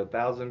turning to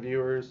 1,000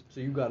 viewers.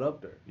 So you got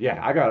up there.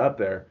 Yeah, I got up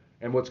there.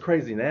 And what's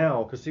crazy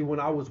now? Cause see, when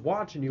I was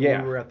watching you,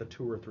 Yeah. we were at the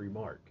 2 or 3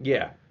 mark.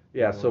 Yeah,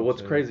 You know so what I'm what's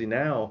saying? crazy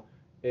now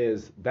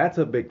is that's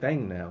a big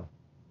thing now.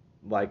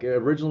 Like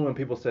originally when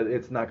people said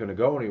it's not going to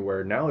go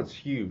anywhere, now it's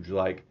huge.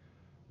 Like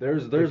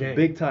there's game.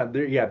 big time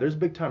there's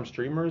big time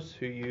streamers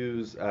who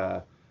use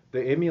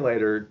the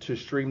emulator to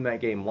stream that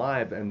game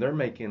live, and they're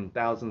making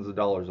thousands of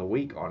dollars a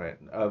week on it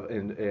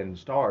in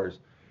stars.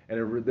 And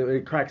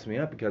it cracks me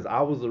up because I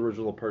was the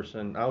original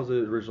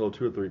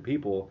 2 or 3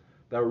 people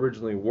that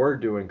originally were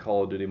doing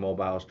Call of Duty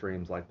mobile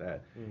streams like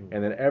that.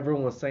 And then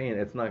everyone was saying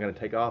it's not going to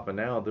take off, and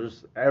now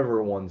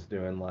everyone's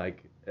doing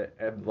like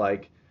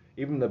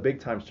even the big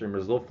time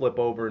streamers, they'll flip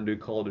over and do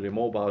Call of Duty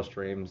mobile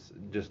streams,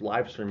 just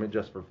live stream it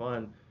just for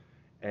fun.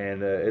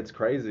 And it's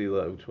crazy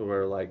to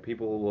where like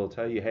people will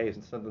tell you, hey,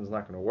 something's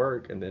not going to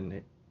work, and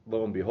then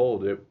lo and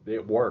behold,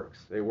 it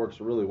works. It works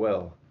really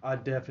well. I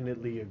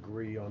definitely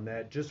agree on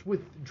that. Just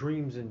with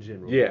dreams in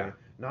general. Yeah. Man.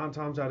 9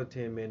 times out of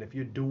 10, man, if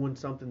you're doing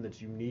something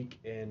that's unique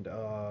and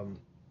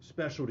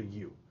special to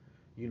you,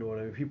 you know what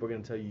I mean? People are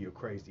gonna tell you you're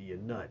crazy, you're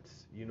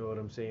nuts. You know what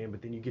I'm saying?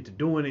 But then you get to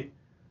doing it,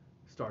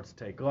 starts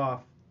to take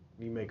off,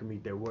 and you make them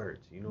eat their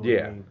words. You know what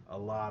Yeah. I mean? A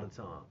lot of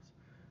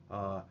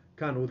times.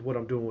 Kind of with what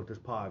I'm doing with this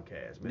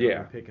podcast, man. Yeah.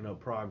 I'm picking up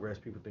progress.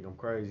 People think I'm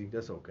crazy.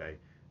 That's okay.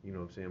 You know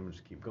what I'm saying? I'm gonna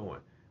just keep going.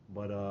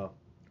 But I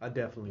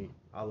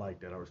like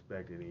that. I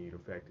respect it, and the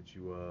fact that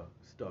you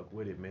stuck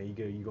with it, man.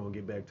 You gonna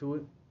get back to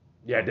it?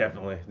 Yeah,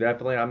 definitely.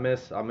 I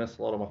miss a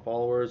lot of my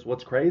followers.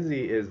 What's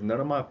crazy is none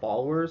of my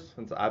followers,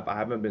 since I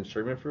haven't been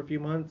streaming for a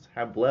few months,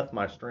 have left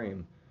my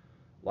stream.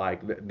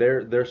 Like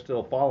they're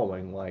still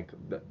following. Like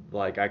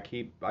I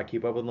keep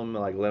up with them.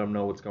 Like let them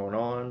know what's going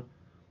on.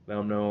 Let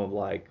them know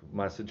like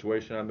my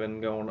situation I've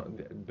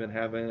been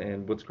having.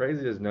 And what's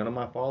crazy is none of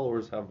my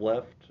followers have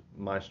left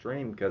my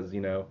stream because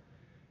a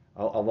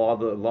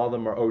lot of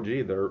them are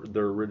OG.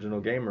 They're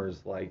original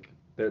gamers. Like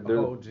they're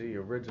OG,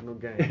 original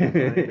game. I ain't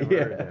never heard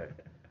yeah. that.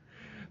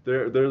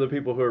 They're the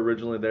people who were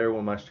originally there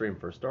when my stream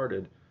first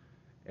started.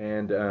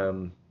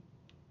 And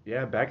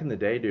yeah, back in the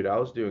day, dude, I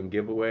was doing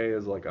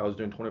giveaways. Like I was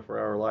doing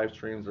 24-hour live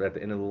streams. At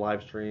the end of the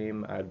live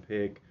stream, I'd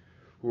pick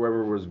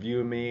whoever was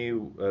viewing me,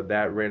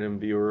 that random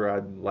viewer.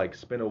 I'd like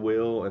spin a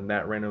wheel, and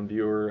that random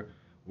viewer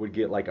would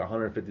get like a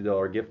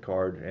 $150 gift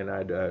card, and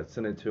I'd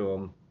send it to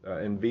them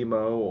in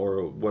Vimo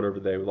or whatever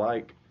they would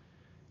like.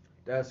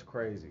 That's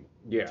crazy.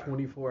 Yeah.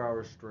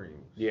 24-hour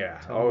streams. Yeah.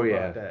 Tell me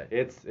about that.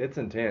 It's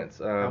intense.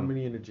 How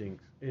many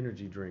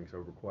energy drinks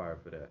are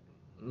required for that?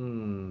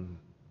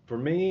 For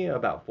me,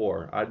 about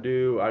 4. I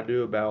do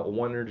about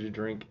 1 energy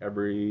drink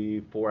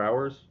every 4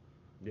 hours.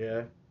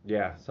 Yeah.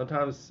 Yeah,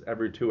 sometimes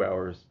every 2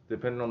 hours,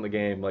 depending on the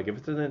game. Like if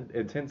it's an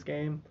intense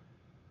game,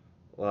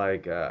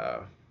 like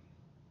I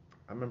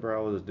remember I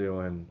was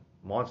doing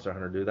Monster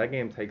Hunter, dude. That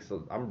game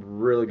I'm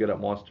really good at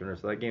Monster Hunter,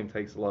 so that game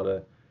takes a lot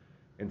of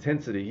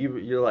intensity.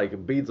 You're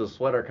like beads of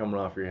sweat are coming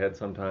off your head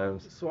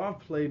sometimes. So I've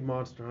played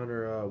Monster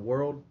Hunter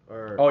World.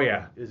 Oh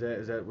yeah. Is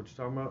that what you're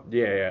talking about?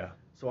 Yeah.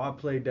 So I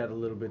played that a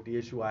little bit. The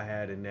issue I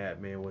had in that,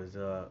 man, was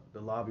the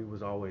lobby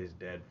was always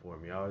dead for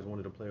me. I always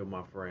wanted to play with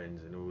my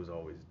friends, and it was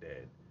always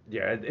dead.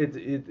 Yeah,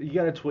 you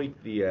gotta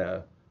tweak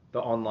the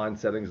online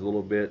settings a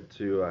little bit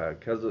to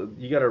cause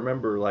you gotta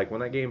remember like when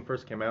that game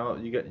first came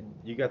out, you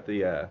got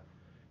the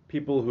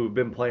people who've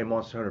been playing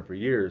Monster Hunter for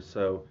years.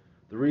 So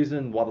the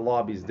reason why the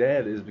lobby's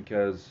dead is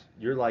because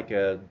you're like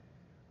a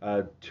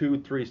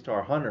 2-3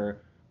 star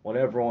hunter when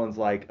everyone's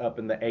like up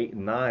in the 8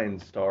 and 9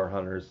 star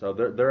hunters. So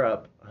they're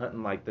up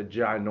hunting like the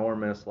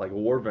ginormous like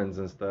Warvens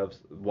and stuff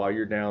while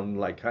you're down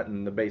like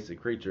hunting the basic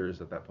creatures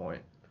at that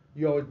point.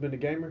 You always been a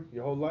gamer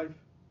your whole life?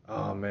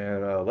 Oh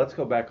man, let's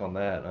go back on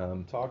that.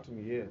 Talk to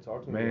me, yeah.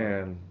 Talk to me.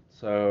 Man,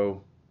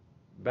 so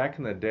back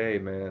in the day,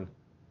 man,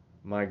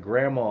 my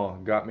grandma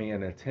got me a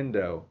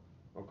Nintendo.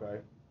 Okay.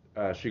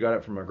 She got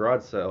it from a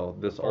garage sale.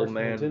 This old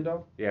man.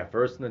 Nintendo? Yeah,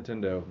 first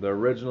Nintendo, the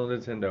original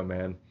Nintendo,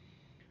 man.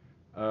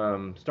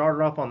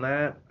 Started off on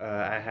that.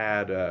 I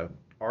had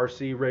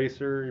RC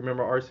Racer. You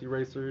remember RC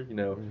Racer? You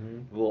know,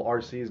 Mhm. the little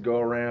RCs go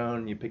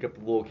around. You pick up the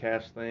little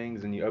cash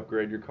things, and you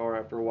upgrade your car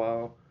after a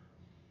while.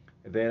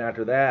 And then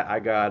after that, I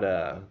got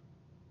uh,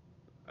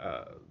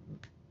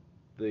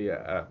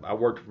 I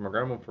worked for my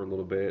grandma for a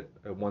little bit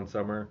one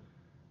summer.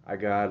 I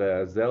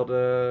got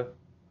Zelda.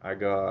 I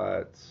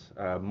got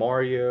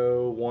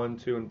Mario 1,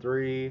 2, and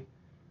 3.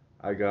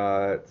 I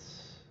got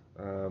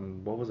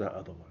what was that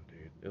other one,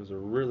 dude? It was a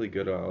really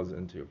good one I was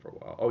into for a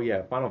while. Oh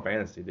yeah, Final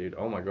Fantasy, dude.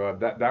 Oh my god,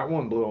 that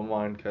one blew my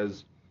mind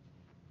because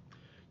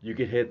you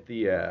could hit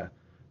the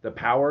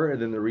power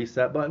and then the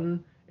reset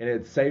button, and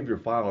it saved your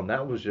file, and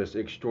that was just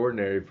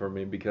extraordinary for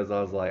me because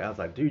I was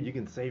like, dude, you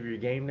can save your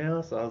game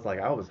now. So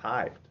I was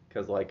hyped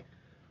because like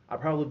I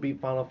probably beat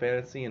Final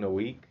Fantasy in a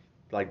week,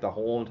 like the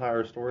whole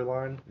entire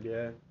storyline.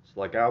 Yeah. So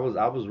like I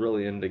was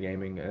really into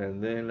gaming,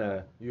 and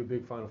then You a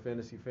big Final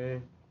Fantasy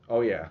fan? oh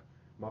yeah,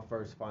 My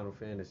first Final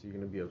Fantasy, you're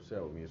gonna be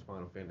upset with me, is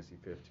Final Fantasy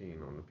 15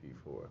 on the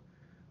P4,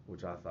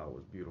 which I thought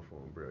was beautiful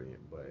and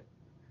brilliant. But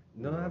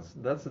you no, know,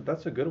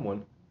 that's a good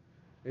one.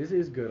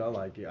 it's good. I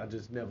like it. I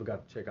just never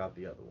got to check out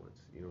the other ones.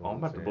 You know Oh, what I'm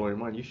I'm about to blow saying? your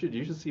mind. You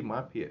should see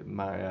my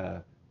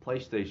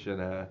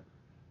PlayStation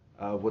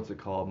what's it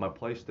called? My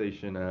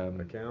PlayStation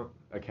Account.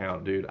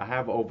 account, dude. I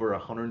have over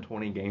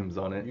 120 games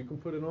on it. You can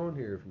put it on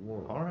here if you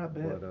want. All right,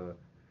 bet. But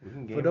We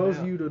can for game it those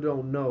of out. you that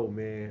don't know,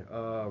 man,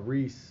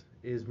 Reese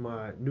is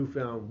my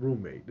newfound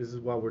roommate. This is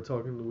why we're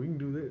talking. We can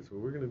do this, or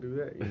we're gonna do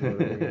that. You know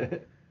what I mean?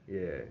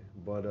 Yeah.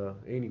 But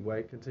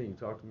anyway, continue.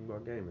 Talk to me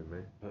about gaming,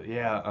 man. But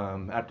yeah,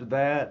 after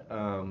that,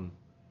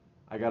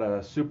 I got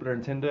a Super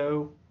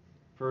Nintendo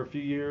for a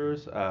few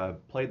years.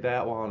 Played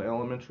that while in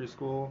elementary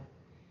school.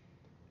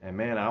 And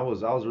man, I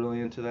was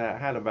really into that. I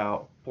had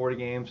about 40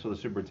 games for the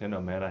Super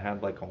Nintendo, man. I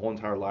had like a whole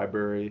entire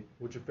library.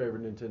 What's your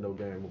favorite Nintendo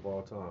game of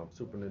all time?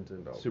 Super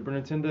Nintendo. Super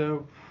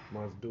Nintendo,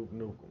 Mine's Duke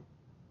Nukem.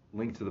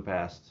 Link to the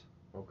Past.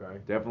 Okay.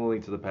 Definitely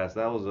Link to the Past.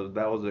 That was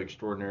an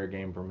extraordinary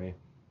game for me.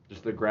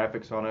 Just the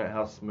graphics on it,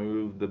 how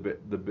smooth the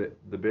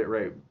bit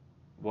rate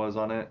was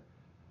on it.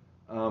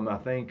 I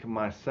think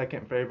my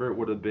second favorite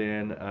would have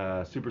been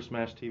Super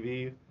Smash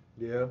TV.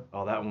 Yeah.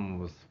 Oh, that one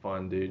was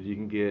fun, dude. You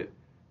can get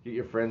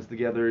your friends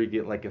together. You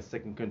get like a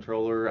second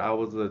controller. I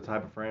was the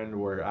type of friend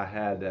where I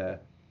had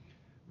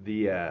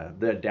the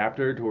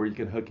adapter to where you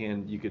can hook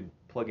in. You could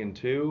plug in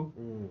two.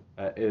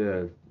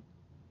 Mm.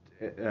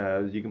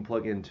 You can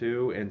plug in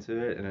two into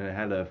it, and it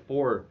had a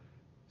four.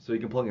 So you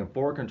can plug in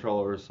four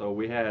controllers. So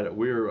I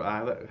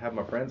have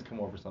my friends come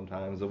over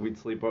sometimes, and we'd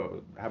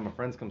have my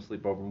friends come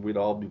sleep over, and we'd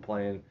all be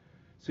playing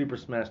Super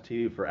Smash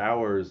TV for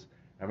hours.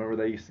 I remember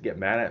they used to get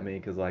mad at me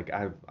because like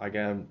I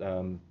got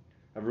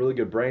I have a really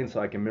good brain, so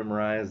I can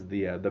memorize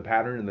the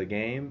pattern in the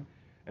game,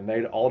 and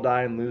they'd all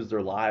die and lose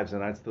their lives,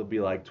 and I'd still be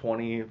like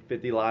 20,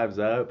 50 lives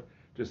up,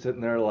 just sitting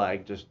there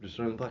like just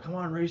like, come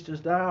on, race,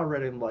 just die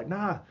already. I'm like,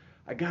 nah,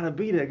 I gotta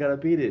beat it.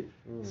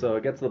 Mm. So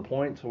it gets to the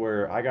point to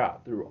where I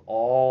got through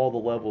all the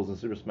levels in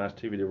Super Smash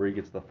TV to where you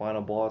get to the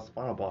final boss.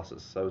 Final boss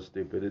is so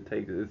stupid.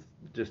 It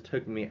just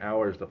took me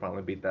hours to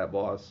finally beat that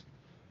boss.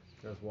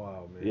 That's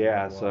wild, man.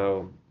 Yeah, That's wild.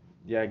 so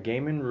yeah,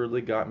 gaming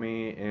really got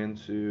me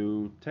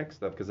into tech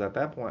stuff because at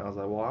that point I was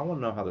like, well, I want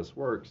to know how this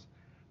works.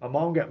 My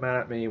mom got mad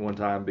at me one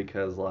time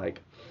because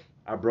like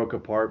I broke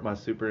apart my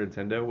Super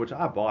Nintendo, which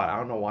I bought. I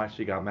don't know why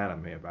she got mad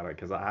at me about it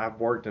because I've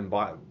worked and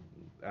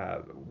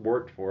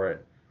worked for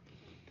it.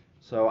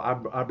 So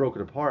I broke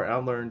it apart and I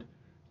learned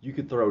you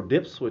could throw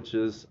dip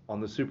switches on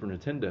the Super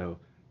Nintendo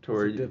to What's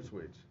where a dip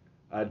switch?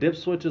 dip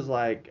switch is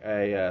like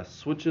a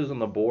switches on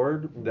the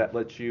board Mm. that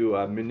lets you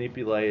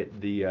manipulate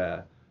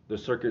the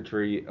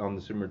circuitry on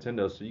the Super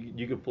Nintendo. So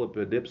you could flip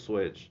a dip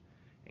switch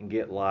and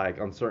get like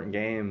on certain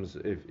games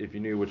if you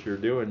knew what you were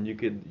doing, you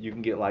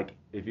can get like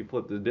if you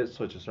flip the dip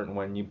switch a certain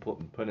way and you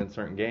put in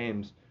certain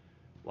games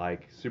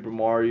like Super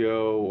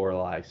Mario or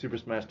like Super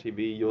Smash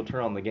TV, you'll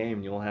turn on the game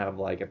and you'll have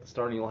like at the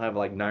starting you'll have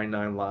like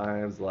 99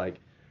 lives. Like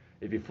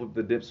if you flip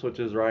the dip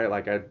switches right,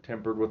 like I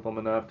tempered with them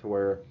enough to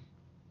where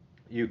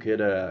you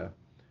could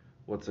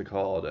what's it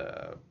called?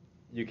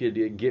 You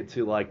could get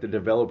to like the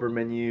developer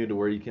menu to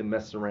where you can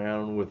mess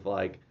around with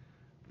like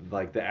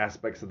the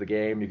aspects of the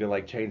game. You can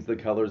like change the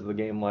colors of the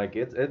game. Like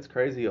it's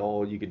crazy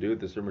all you could do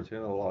with the Super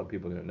Nintendo. A lot of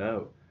people didn't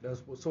know.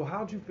 So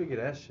how'd you figure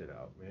that shit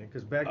out, man?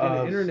 Because back then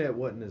the internet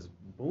wasn't as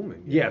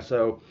booming yet. Yeah,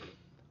 so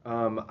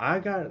I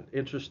got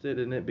interested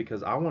in it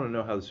because I want to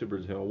know how the Super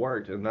Nintendo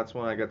worked, and that's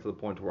when I got to the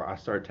point where I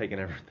started taking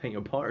everything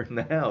apart in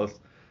the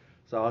house.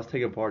 So I was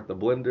taking apart the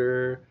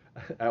blender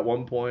at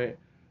one point.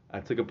 I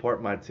took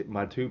apart my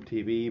tube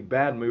TV.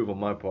 Bad move on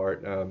my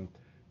part.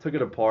 Took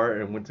it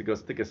apart and went to go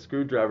stick a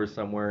screwdriver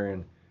somewhere.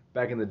 And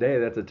back in the day,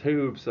 that's a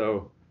tube,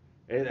 so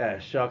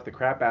it shocked the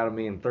crap out of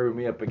me and threw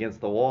me up against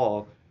the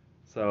wall.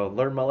 So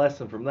learned my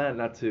lesson from that,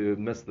 not to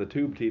miss the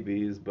tube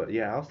TVs. But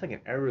yeah, I was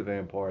taking everything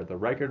apart. The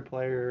record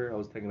player, I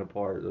was taking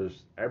apart.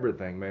 There's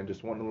everything, man.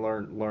 Just wanting to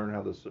learn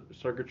how the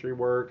circuitry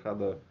worked, how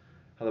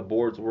the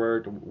boards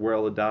worked, where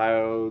all the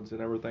diodes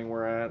and everything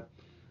were at.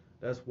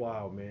 That's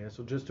wild, man.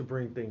 So just to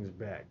bring things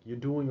back, you're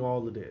doing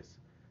all of this.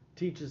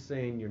 teachers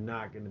saying you're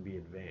not going to be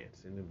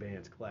advanced in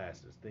advanced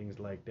classes, things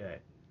like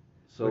that.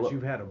 So But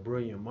you've had a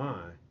brilliant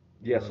mind.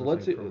 You yeah, know so what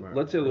I'm saying, from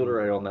let's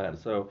elaborate on that.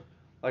 So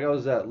like I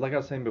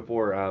was saying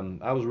before,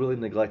 I was really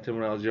neglected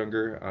when I was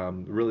younger.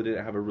 Really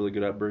didn't have a really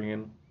good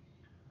upbringing.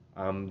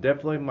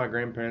 Definitely my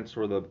grandparents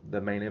were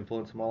the main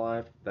influence in my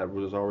life that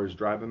was always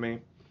driving me.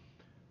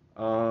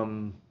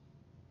 Um,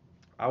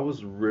 I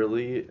was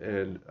really,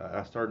 and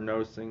I started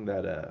noticing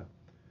that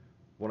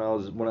when I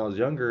was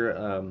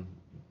younger,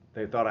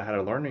 they thought I had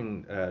a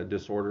learning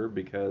disorder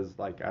because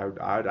like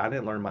I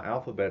didn't learn my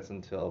alphabets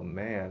until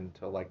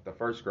like the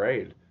first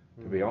grade,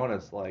 to be Mm.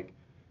 honest, like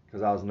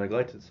because I was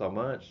neglected so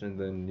much, and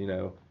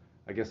then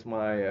I guess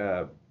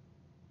my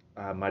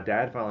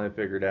dad finally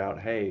figured out,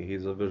 hey,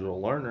 he's a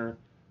visual learner,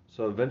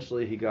 so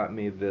eventually he got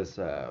me this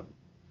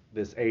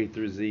A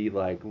through Z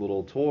like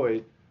little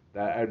toy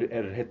that I'd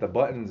hit the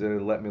buttons and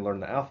it let me learn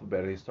the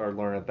alphabet. And he started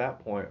learning at that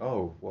point.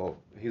 Oh, well,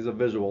 he's a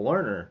visual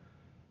learner.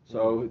 Mm.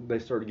 So they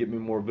started getting me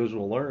more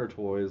visual learner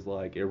toys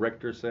like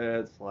erector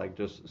sets, like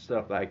just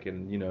stuff that I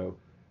can,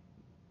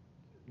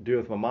 do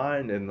with my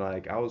mind. And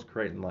like I was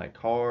creating like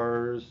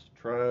cars,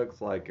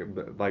 trucks, like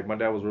my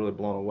dad was really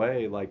blown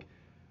away. Like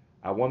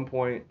at one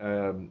point,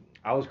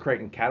 I was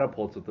creating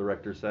catapults with the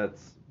erector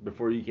sets.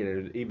 Before you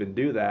can even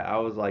do that, I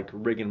was like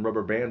rigging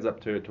rubber bands up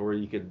to it to where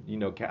you could,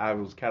 I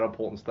was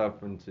catapulting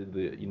stuff into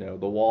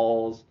the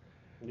walls.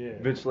 Yeah.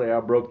 Eventually,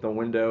 I broke the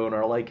window in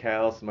our lake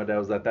house. My dad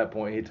was at that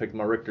point. He took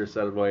my Richter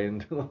set away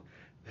until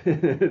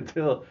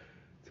until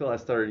I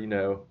started,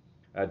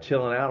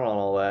 chilling out on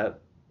all that.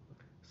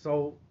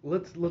 So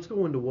let's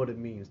go into what it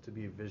means to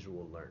be a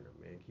visual learner,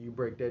 man. Can you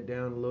break that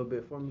down a little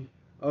bit for me?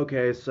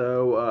 Okay,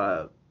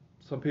 so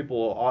some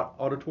people are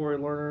auditory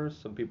learners,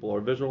 some people are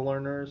visual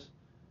learners.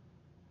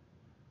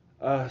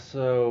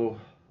 So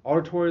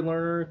auditory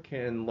learner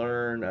can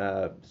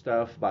learn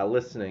stuff by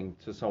listening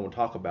to someone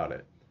talk about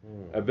it.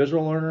 Mm. A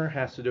visual learner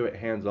has to do it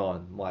hands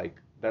on. Like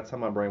that's how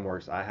my brain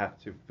works. I have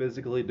to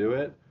physically do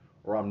it,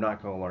 or I'm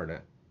not gonna learn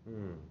it.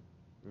 Mm.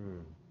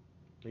 Mm.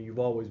 And you've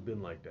always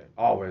been like that.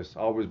 Always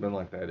been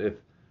like that. If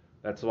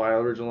that's why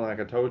originally, like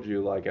I told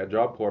you, like at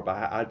Job Corp,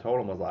 I told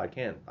them I was like,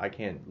 I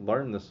can't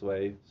learn this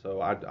way.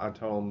 So I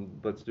told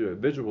them let's do it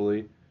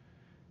visually,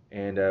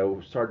 and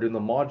we started doing the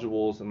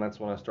modules, and that's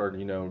when I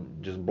started,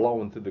 just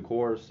blowing through the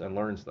course and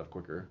learning stuff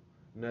quicker.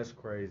 And that's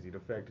crazy. The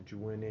fact that you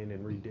went in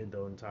and redid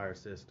the entire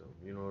system.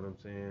 You know what I'm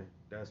saying?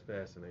 That's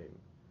fascinating.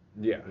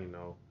 Yeah. You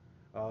know.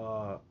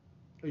 Are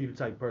you the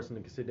type of person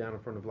that can sit down in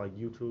front of like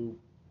YouTube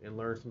and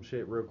learn some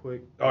shit real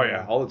quick? Oh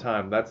yeah, all the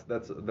time. That's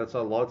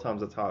a lot of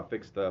times that's how I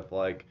fix stuff.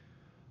 Like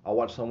I'll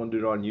watch someone do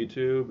it on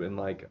YouTube, and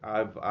like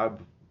I've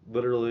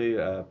literally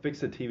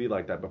fixed a TV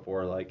like that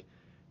before. Like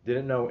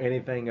didn't know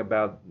anything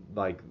about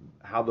like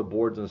how the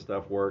boards and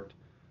stuff worked.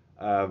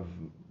 Uh,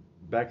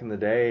 Back in the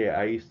day,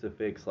 I used to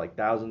fix like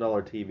 $1,000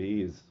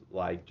 TVs,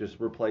 like just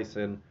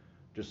replacing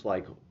just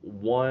like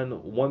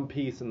one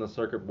piece in the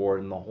circuit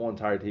board, and the whole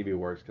entire TV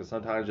works. Because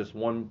sometimes just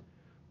one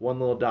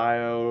little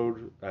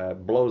diode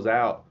blows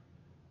out,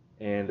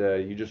 and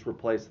you just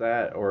replace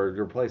that or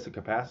replace the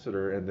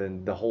capacitor, and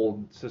then the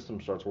whole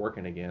system starts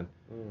working again.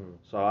 Mm.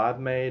 So I've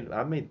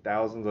made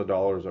thousands of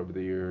dollars over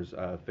the years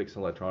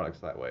fixing electronics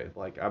that way.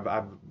 Like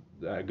I've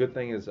good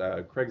thing is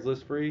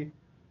Craigslist free.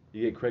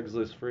 You get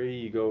Craigslist free.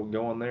 You go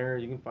on there.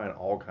 You can find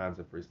all kinds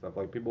of free stuff.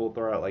 Like people will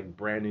throw out like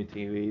brand new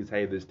TVs.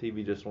 Hey, this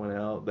TV just went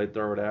out. They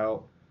throw it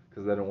out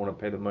because they don't want to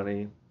pay the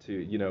money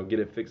to get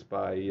it fixed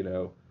by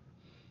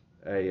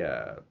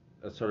a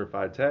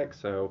certified tech.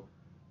 So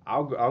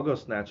I'll go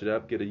snatch it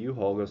up, get a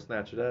U-Haul, go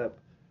snatch it up,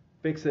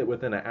 fix it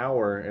within an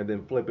hour, and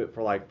then flip it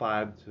for like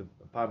 $500 to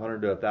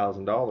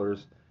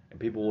 $1,000, and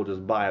people will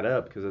just buy it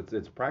up because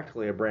it's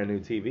practically a brand new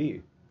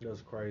TV.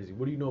 That's crazy.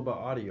 What do you know about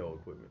audio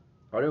equipment?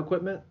 Audio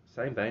equipment,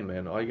 same thing,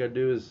 man. All you gotta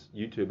do is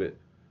YouTube it.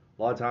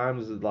 A lot of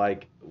times,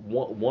 like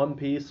one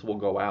piece will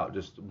go out,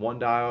 just one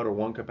diode or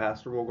one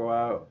capacitor will go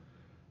out.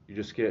 You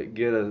just get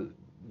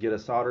a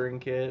soldering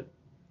kit,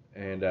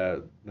 and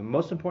the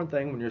most important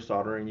thing when you're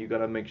soldering, you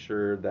gotta make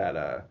sure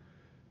that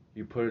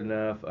you put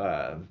enough.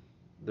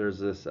 There's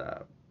this.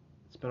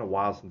 It's been a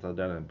while since I've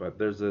done it, but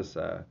there's this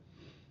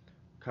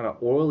kind of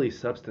oily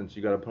substance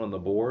you got to put on the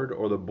board,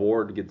 or the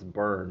board gets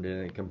burned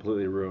and it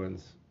completely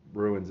ruins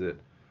it.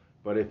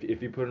 But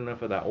if you put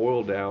enough of that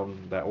oil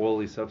down, that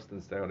oily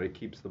substance down, it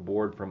keeps the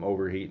board from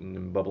overheating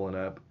and bubbling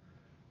up.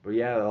 But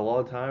yeah, a lot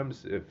of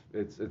times if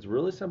it's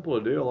really simple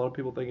to do. A lot of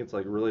people think it's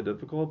like really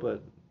difficult,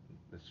 but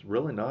it's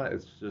really not.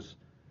 It's just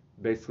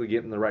basically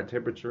getting the right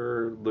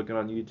temperature, looking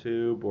on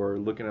YouTube or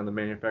looking on the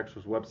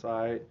manufacturer's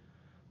website,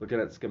 looking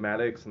at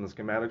schematics, and the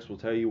schematics will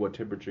tell you what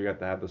temperature you have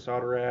to have the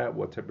solder at,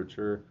 what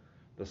temperature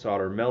the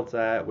solder melts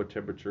at, what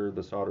temperature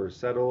the solder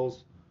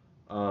settles.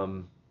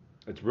 Um,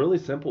 it's really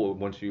simple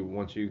once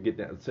you get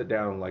down, sit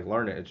down and like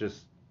learn it. It's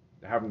just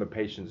having the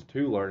patience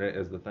to learn it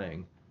is the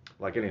thing,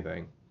 like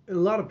anything. And a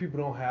lot of people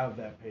don't have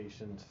that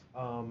patience,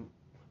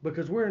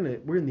 because we're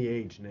in the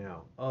age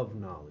now of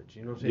knowledge.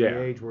 You know what I'm saying? Yeah.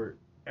 The age where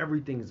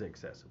everything's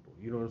accessible.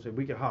 You know what I'm saying?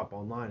 We can hop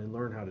online and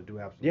learn how to do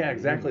absolutely Yeah,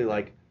 exactly. anything.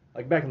 Like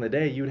Like back in the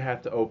day, you'd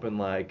have to open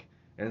like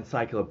an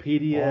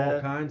encyclopedia.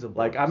 All kinds of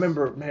Like books.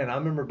 I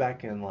remember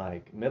back in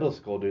like middle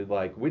school, dude.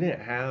 Like we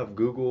didn't have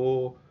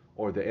Google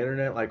or the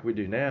internet like we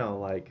do now.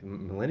 Like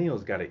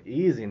millennials got it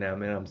easy now,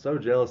 man. I'm so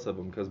jealous of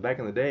them because back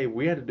in the day,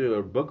 we had to do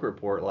a book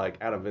report like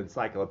out of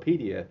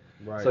encyclopedia.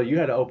 Right. So you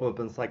had to open up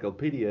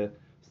encyclopedia,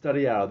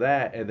 study out of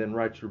that, and then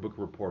write your book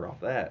report off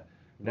that.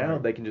 Now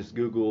Right. they can just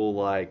Google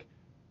like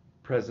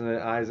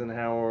President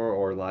Eisenhower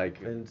or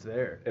like, And it's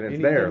there. and it's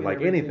Anything there, and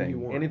like everything you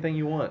want. anything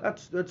you want.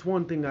 That's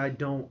one thing I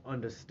don't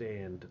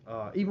understand.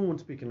 Even when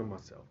speaking to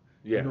myself,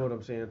 Yeah. you know what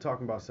I'm saying.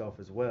 Talking about self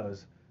as well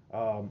is,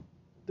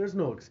 there's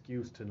no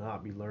excuse to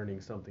not be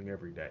learning something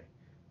every day.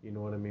 You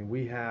know what I mean.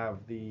 We have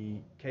the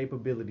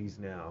capabilities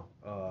now,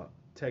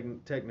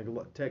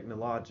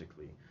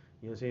 technologically.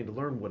 You know what I'm saying, to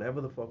learn whatever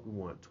the fuck we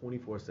want,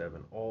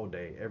 24/7, all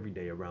day, every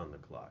day, around the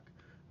clock.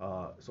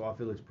 So I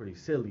feel it's pretty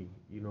silly,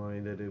 you know,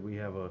 and that we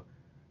have a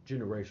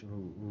generation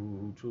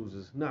who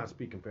chooses, not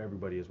speaking for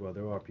everybody as well,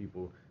 there are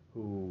people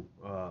who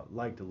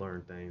like to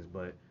learn things,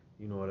 but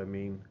you know what I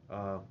mean.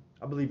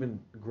 I believe in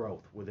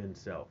growth within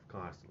self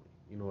constantly,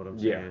 you know what I'm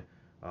Yeah. saying.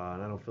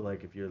 And I don't feel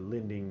like if you're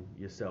lending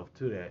yourself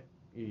to that,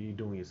 you're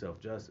doing yourself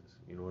justice,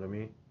 you know what I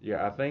mean.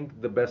 Yeah, I think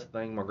the best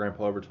thing my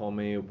grandpa ever told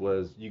me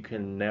was you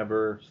can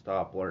never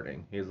stop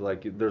learning. He's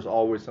like, there's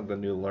always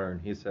something new to learn.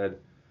 He's like,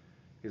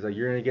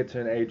 you're gonna get to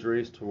an age,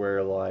 Reese, to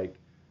where like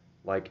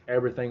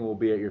everything will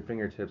be at your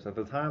fingertips. At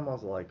the time, I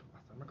was like,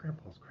 my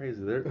grandpa's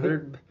crazy.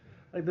 They're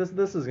like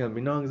this is gonna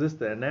be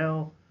non-existent. And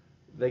now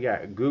they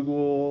got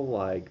Google,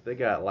 like they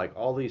got like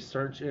all these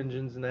search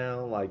engines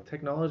now. Like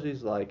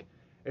technology's like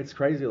it's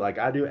crazy. Like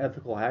I do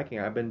ethical hacking.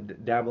 I've been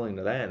dabbling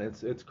into that,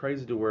 and it's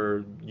crazy to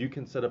where you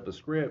can set up a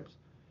script,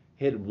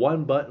 hit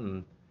one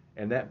button,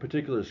 and that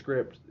particular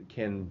script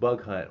can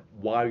bug hunt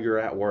while you're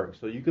at work.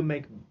 So you can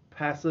make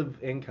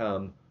passive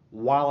income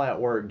while at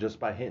work just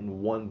by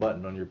hitting one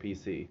button on your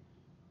PC.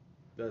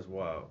 That's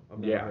wild. I've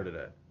never Yeah. heard of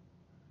that.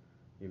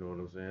 You know what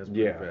I'm saying? It's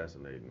pretty Yeah.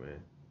 fascinating, man.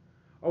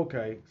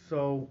 Okay,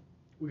 so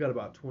we got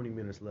about 20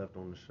 minutes left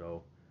on the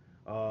show.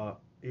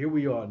 Here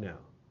we are now.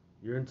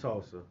 You're in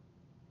Tulsa.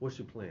 What's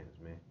your plans,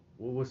 man?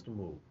 What's the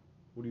move?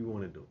 What do you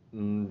want to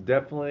do?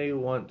 Definitely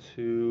want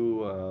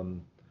to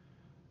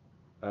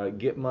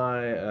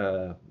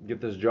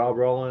get this job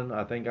rolling.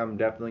 I think I'm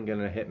definitely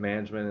gonna hit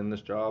management in this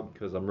job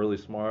because I'm really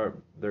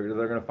smart. They're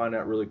gonna find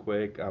out really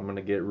quick. I'm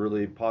gonna get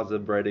really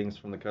positive ratings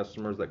from the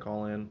customers that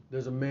call in.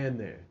 There's a man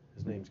there.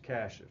 His name's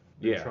Kashif.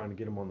 Been Yeah. trying to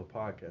get him on the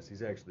podcast.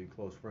 He's actually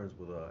close friends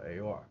with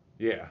AR.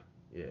 Yeah.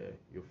 Yeah,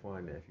 you'll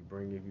find that if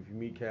you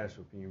meet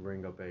Kashif and you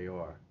bring up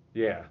AR,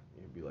 Yeah.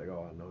 you'll be like,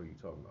 oh, I know who you're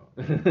talking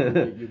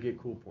about. You'll get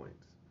cool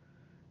points.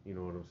 You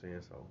know what I'm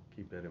saying? So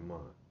keep that in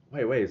mind.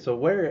 Wait. So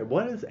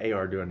what is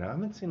AR doing now? I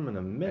haven't seen him in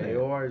a minute.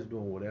 AR is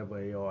doing whatever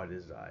AR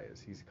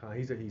desires. He's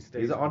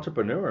He's an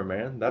entrepreneur,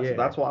 man. Yeah.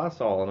 That's why I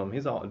saw in him.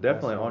 He's definitely an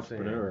That's what I'm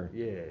entrepreneur.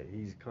 saying. Yeah,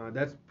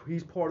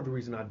 he's part of the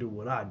reason I do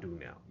what I do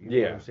now. You know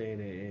Yeah. what I'm saying?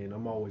 And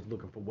I'm always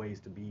looking for ways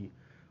to be,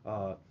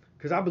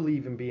 because I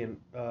believe in being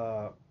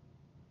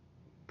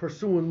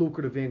pursuing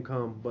lucrative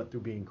income, but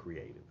through being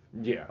creative.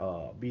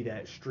 Yeah. Be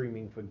that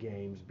streaming for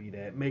games, be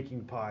that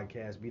making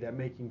podcasts, be that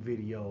making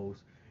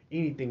videos,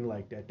 anything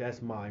like that.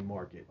 That's my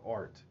market,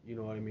 art. You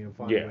know what I mean? And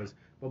finding Yeah. ways.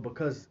 But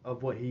because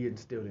of what he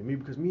instilled in me,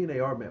 because me and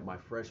AR met my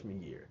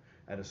freshman year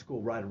at a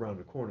school right around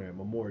the corner at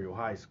Memorial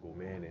High School,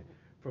 man. And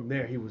from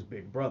there, he was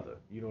big brother.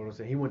 You know what I'm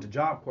saying? He went to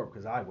Job Corp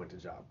because I went to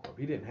Job Corp.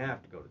 He didn't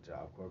have to go to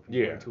Job Corp.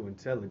 He Yeah. was too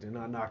intelligent.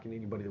 Not knocking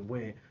anybody that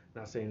went.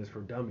 Not saying it's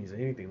for dummies or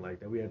anything like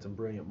that. We had some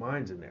brilliant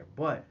minds in there.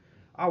 But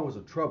I was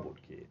a troubled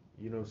kid.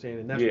 You know what I'm saying?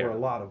 And that's Yeah. where a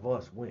lot of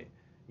us went.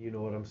 You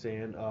know what I'm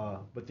saying?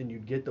 But then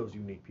you'd get those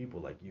unique people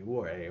like you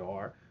or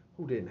AR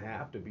who didn't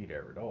have to be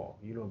there at all.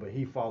 You know, but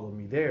he followed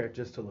me there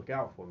just to look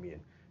out for me.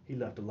 And he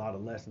left a lot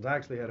of lessons. I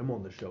actually had him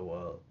on the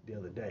show the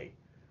other day.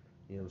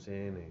 You know what I'm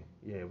saying? And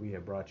yeah, we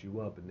had brought you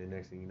up, and then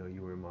next thing you know,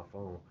 you were in my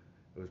phone.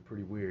 It was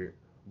pretty weird.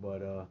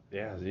 But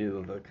Yeah.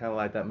 Kind of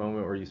like that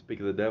moment where you speak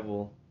of the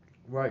devil.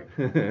 right.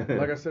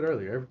 Like I said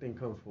earlier, everything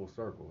comes full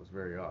circle. It's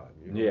very odd.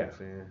 You know Yeah. what I'm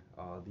saying?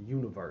 The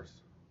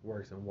universe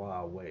works in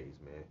wild ways,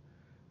 man.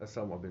 That's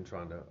something I've been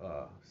trying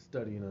to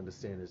study and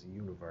understand as a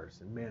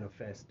universe and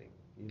manifesting.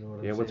 You know what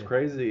I'm Yeah. saying? What's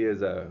crazy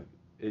is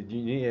you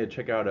need to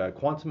check out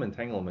quantum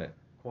entanglement.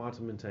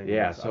 Quantum entanglement.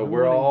 Yeah. So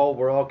we're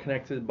all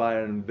connected by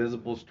an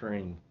invisible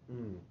string.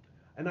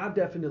 And I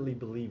definitely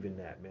believe in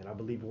that, man. I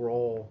believe we're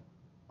all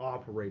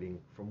operating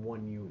from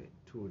one unit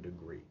to a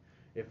degree.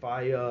 If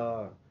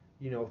I,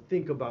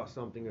 think about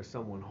something or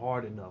someone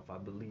hard enough, I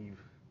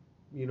believe,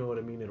 you know what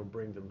I mean, it'll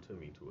bring them to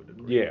me to a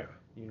degree. Yeah.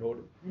 You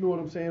know what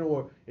I'm saying?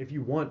 Or if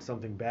you want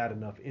something bad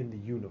enough in the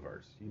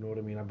universe, you know what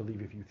I mean? I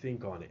believe if you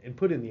think on it and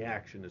put in the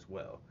action as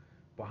well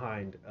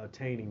behind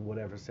attaining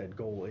whatever said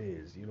goal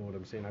is, you know what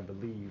I'm saying? I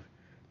believe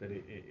that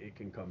it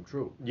can come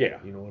true. Yeah.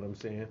 You know what I'm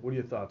saying? What are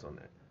your thoughts on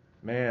that?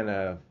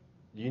 Man,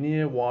 you need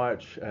to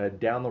watch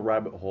Down the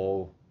Rabbit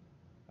Hole.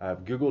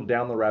 Google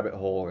Down the Rabbit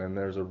Hole, and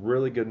there's a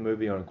really good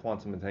movie on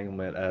quantum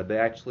entanglement. They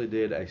actually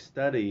did a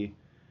study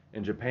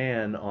in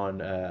Japan on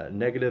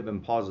negative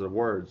and positive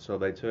words. So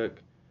they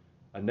took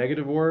A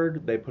negative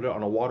word, they put it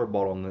on a water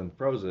bottle and then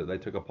froze it. They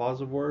took a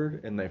positive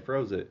word and they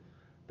froze it.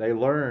 They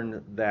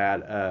learned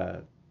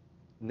that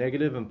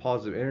negative and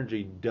positive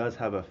energy does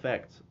have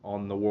effects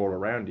on the world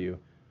around you.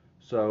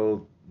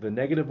 So the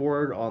negative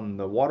word on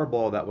the water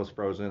bottle that was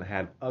frozen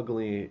had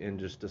ugly and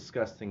just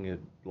disgusting,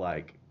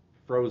 like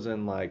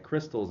frozen like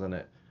crystals in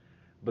it.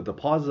 But the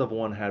positive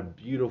one had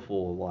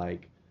beautiful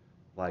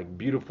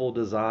beautiful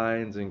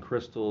designs and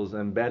crystals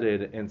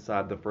embedded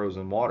inside the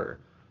frozen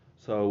water.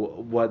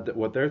 So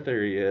what their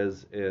theory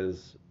is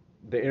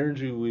the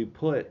energy we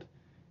put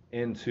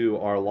into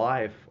our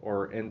life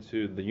or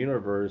into the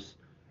universe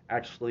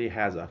actually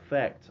has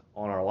effect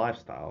on our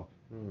lifestyle.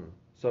 Mm.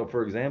 So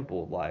for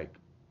example, like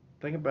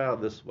think about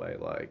it this way,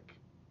 like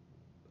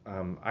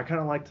I kind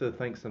of like to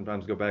think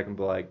sometimes go back and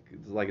be like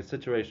it's like a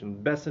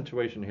situation, best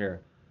situation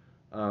here.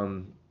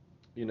 Um,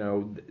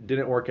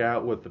 didn't work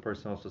out with the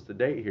person I was supposed to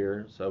date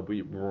here, so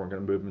we weren't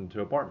going to move into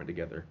an apartment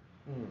together.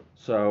 Mm.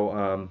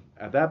 So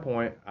at that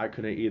point, I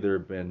could have either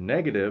been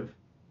negative,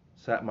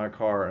 sat in my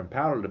car and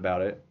pouted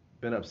about it,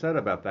 been upset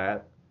about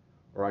that,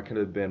 or I could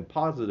have been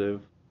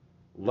positive,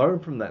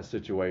 learned from that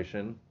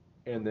situation,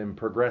 and then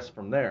progress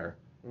from there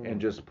and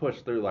just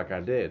push through like I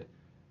did.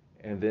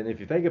 And then if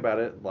you think about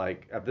it,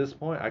 like at this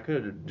point, I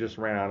could have just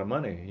ran out of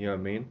money. You know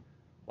what I mean?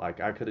 Like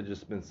I could have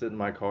just been sitting in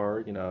my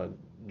car,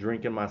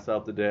 drinking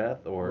myself to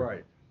death, or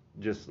Right.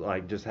 just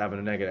having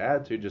a negative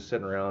attitude, just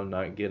sitting around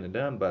not getting it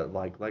done. But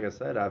like I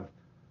said,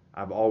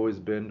 I've always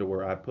been to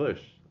where I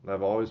push.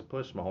 I've always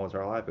pushed my whole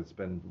entire life. It's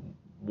been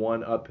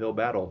one uphill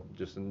battle,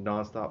 just a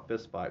nonstop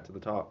fist fight to the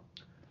top.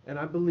 And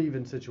I believe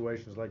in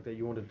situations like that,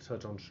 you wanted to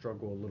touch on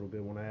struggle a little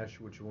bit when I asked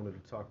you what you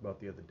wanted to talk about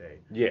the other day.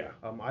 Yeah.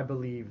 I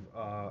believe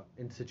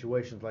in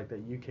situations like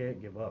that, you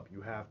can't give up.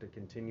 You have to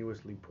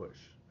continuously push.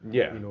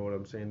 Yeah. You know what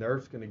I'm saying? The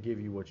earth's going to give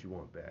you what you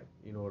want back.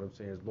 You know what I'm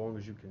saying? As long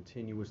as you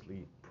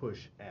continuously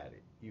push at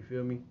it. You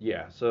feel me?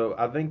 Yeah. So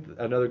I think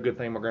another good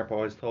thing my grandpa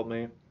always told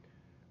me,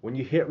 when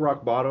you hit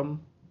rock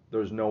bottom,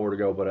 there's nowhere to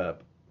go but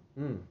up.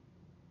 Mm.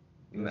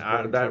 And That's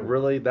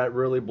very that true.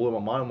 really blew my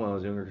mind when I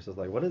was younger because I was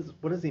like,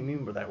 what does he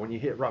mean by that? When you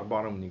hit rock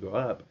bottom, when you go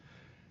up.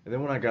 And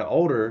then when I got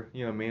older,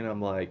 you know what I mean?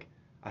 I'm like,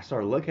 I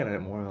started looking at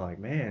it more. And I'm like,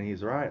 man,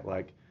 he's right.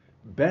 Like,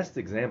 best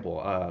example.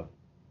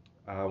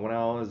 When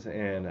I was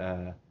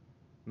in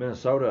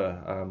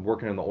Minnesota,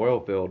 working in the oil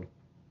field,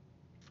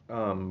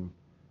 um,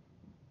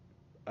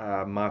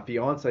 my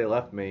fiance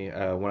left me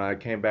when I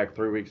came back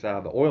 3 weeks out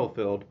of the oil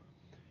field,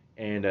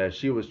 and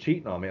she was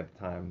cheating on me at the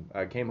time.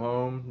 I came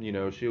home,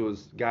 she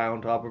was guy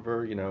on top of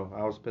her.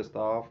 I was pissed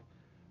off.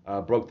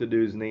 Broke the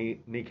dude's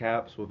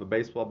kneecaps with a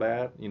baseball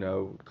bat.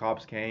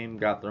 Cops came,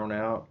 got thrown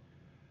out.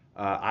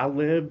 I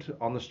lived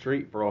on the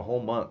street for a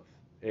whole month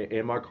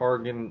in my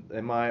cardigan,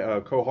 in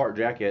my Cohort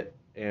jacket,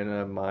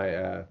 and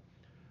my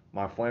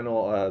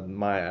flannel,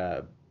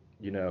 my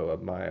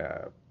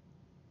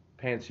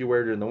pants you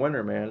wear during the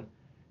winter, man.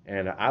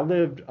 And I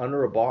lived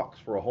under a box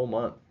for a whole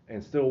month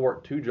and still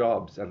worked two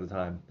jobs at a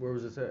time. Where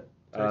was this at?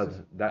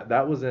 Texas?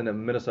 That was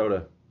in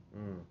Minnesota.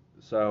 Mm.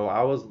 So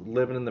I was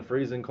living in the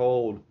freezing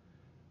cold.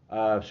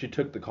 She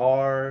took the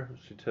car,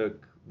 she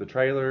took the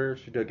trailer,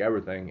 she took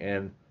everything.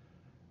 And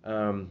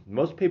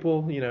most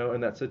people,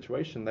 in that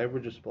situation, they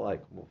would just be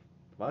like, well,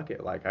 fuck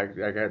it. Like, I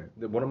got,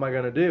 what am I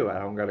going to do? I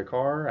don't got a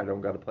car. I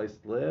don't got a place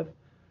to live.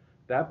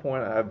 At that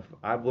point,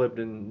 I've lived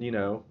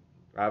in,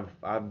 I've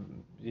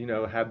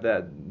had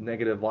that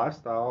negative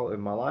lifestyle in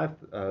my life.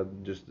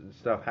 Just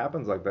stuff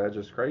happens like that,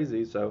 just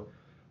crazy. So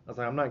I was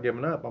like, I'm not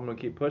giving up. I'm going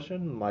to keep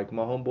pushing. Like,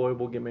 my homeboy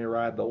will give me a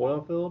ride at the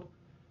oil field.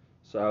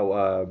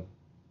 So,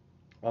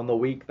 on the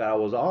week that I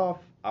was off,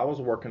 I was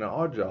working at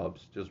odd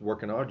jobs, just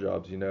working odd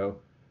jobs,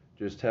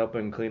 just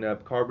helping clean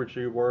up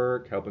carpentry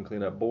work, helping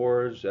clean up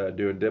boards,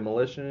 doing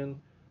demolition.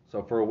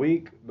 So for a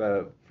week,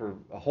 for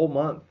a whole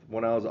month,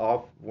 when I was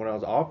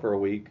off for a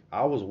week,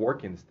 I was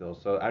working still.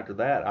 So after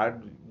that,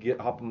 I'd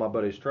hop in my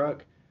buddy's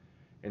truck,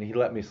 and he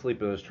let me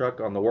sleep in his truck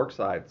on the work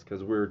sites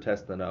because we were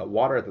testing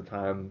water at the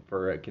time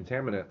for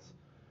contaminants,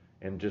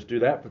 and just do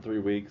that for 3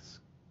 weeks.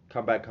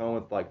 Come back home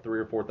with like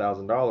 $3,000 or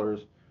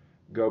 $4,000.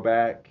 Go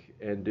back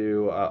and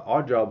do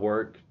odd job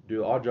work,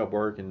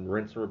 and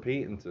rinse and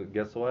repeat. And so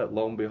guess what?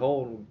 Lo and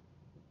behold,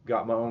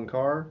 got my own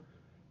car.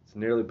 It's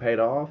nearly paid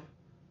off.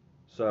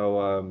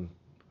 So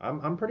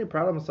I'm pretty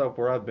proud of myself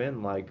where I've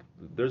been. Like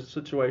there's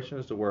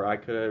situations to where I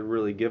could have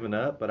really given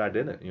up, but I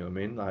didn't. You know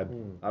what I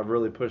mean? I've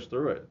really pushed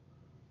through it.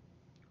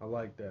 I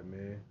like that,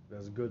 man.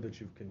 That's good that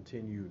you've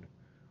continued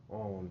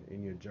on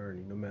in your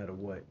journey, no matter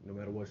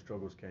what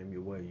struggles came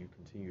your way, you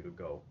continue to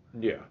go.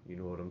 Yeah. You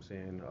know what I'm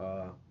saying?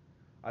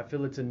 I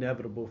feel it's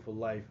inevitable for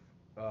life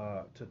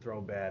to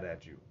throw bad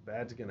at you.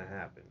 Bad's gonna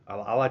happen.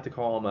 I like to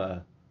call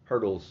them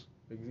hurdles.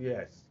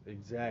 Yes,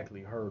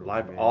 exactly. Hurdles.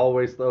 Life man.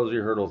 always throws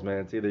you hurdles, man.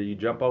 It's either you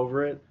jump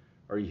over it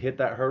or you hit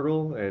that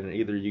hurdle, and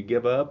either you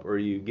give up or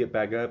you get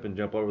back up and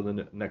jump over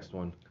the next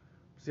one.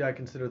 See, I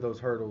consider those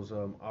hurdles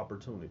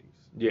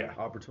opportunities. Yeah.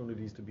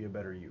 Opportunities to be a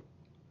better you.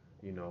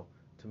 You know,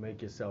 to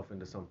make yourself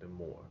into something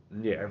more.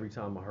 Yeah. Every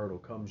time a hurdle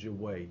comes your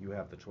way, you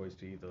have the choice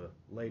to either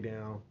lay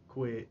down,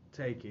 quit,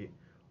 take it,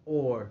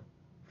 or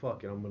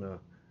fuck it, I'm gonna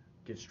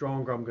get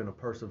stronger. I'm gonna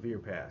persevere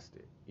past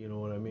it. You know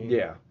what I mean?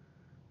 Yeah.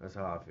 That's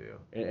how I feel.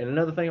 And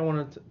another thing I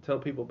want to tell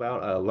people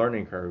about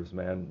learning curves,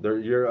 man.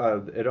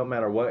 It don't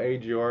matter what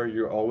age you are,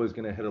 you're always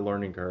gonna hit a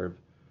learning curve.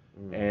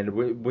 Mm.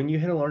 And when you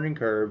hit a learning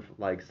curve,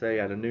 like say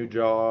at a new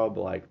job,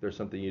 like there's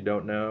something you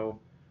don't know,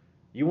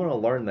 you want to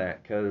learn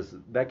that because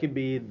that could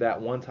be that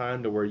one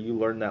time to where you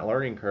learn that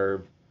learning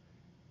curve,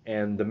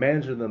 and the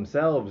manager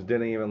themselves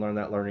didn't even learn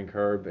that learning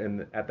curve,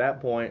 and at that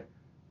point,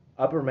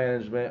 upper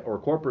management or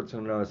corporate's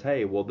gonna notice,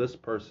 hey, well this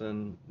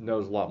person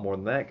knows a lot more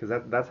than that because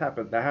that's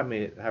happened.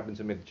 Happened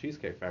to me at the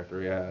Cheesecake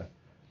Factory.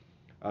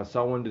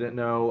 Someone didn't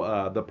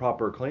know the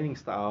proper cleaning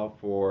style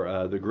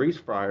for the grease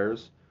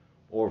fryers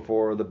or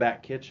for the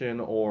back kitchen,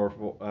 or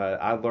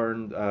I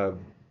learned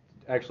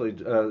actually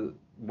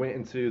went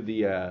into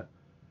the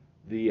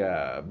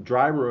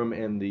dry room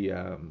and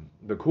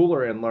the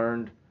cooler and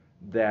learned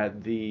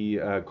that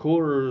the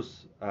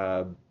coolers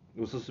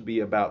was supposed to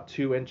be about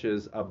 2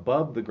 inches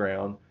above the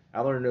ground. I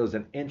learned it was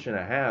an inch and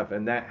a half,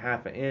 and that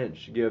half an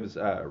inch gives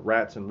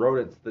rats and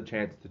rodents the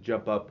chance to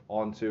jump up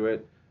onto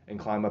it and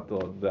climb up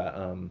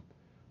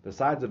the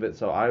sides of it.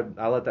 So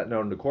I let that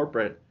known to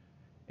corporate,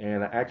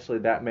 and actually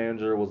that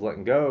manager was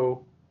letting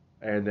go,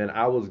 and then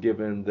I was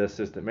given the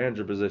assistant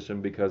manager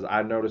position because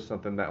I noticed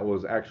something that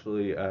was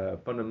actually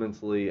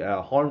fundamentally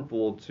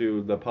harmful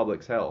to the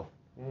public's health.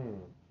 Mm.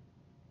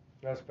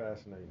 That's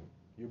fascinating.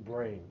 Your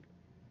brain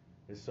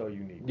is so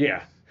unique.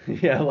 Yeah,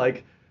 yeah,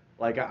 like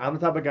I'm the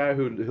type of guy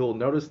who'll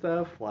notice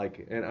stuff,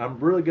 like, and I'm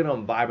really good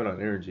on vibing on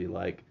energy,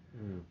 like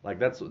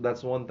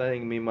that's one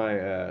thing. Me and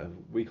my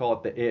we call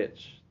it the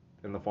itch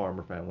in the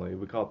farmer family.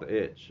 We call it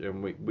the itch,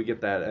 and we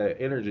get that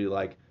energy.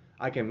 Like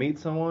I can meet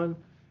someone,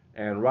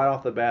 and right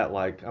off the bat,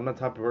 like I'm not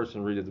the type of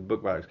person who reads a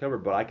book by its cover,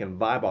 but I can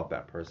vibe off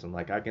that person.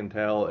 Like I can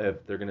tell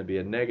if they're going to be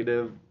a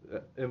negative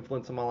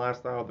influence on my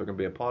lifestyle, if they're going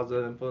to be a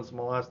positive influence on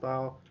my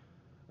lifestyle.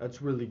 That's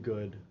really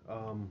good.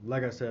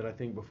 Like I said, I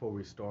think before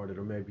we started,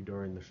 or maybe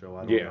during the show,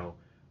 I don't Yeah.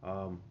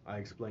 know. I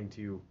explained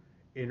to you,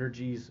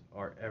 energies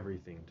are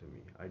everything to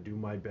me. I do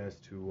my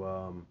best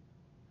to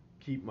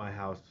keep my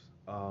house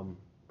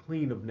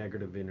clean of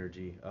negative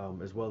energy,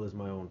 as well as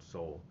my own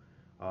soul.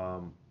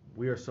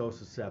 We are so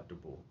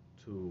susceptible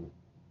to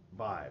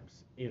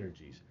vibes,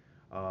 energies.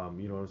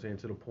 You know what I'm saying?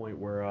 To the point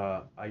where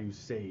I use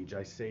sage.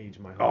 I sage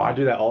my home. Oh, I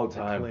do that all the to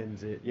time.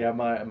 cleanse it. Yeah,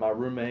 my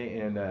roommate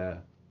in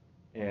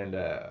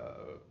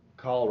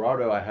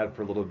Colorado I had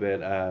for a little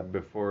bit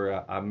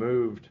before I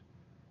moved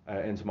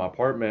into my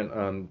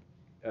apartment.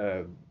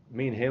 Uh,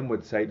 Me and him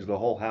would sage the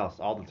whole house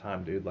all the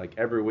time, dude. Like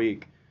every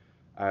week,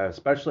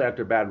 especially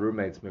after bad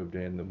roommates moved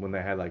in, when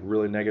they had like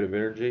really negative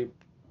energy,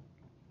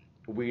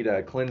 we'd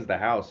cleanse the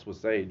house with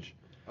sage.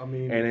 I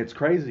mean, And it's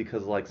crazy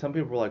because like some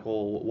people are like,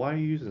 well, why are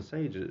you using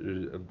sage?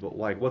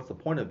 Like, what's the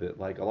point of it?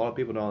 Like a lot of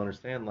people don't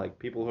understand. Like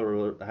people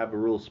have a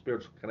real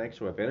spiritual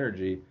connection with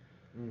energy,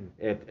 mm,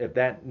 if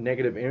that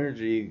negative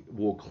energy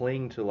will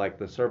cling to like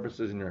the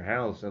surfaces in your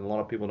house, and a lot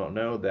of people don't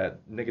know that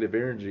negative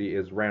energy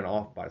is ran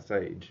off by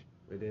sage.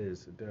 it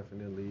is. It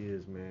definitely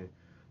is, man.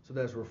 So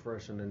that's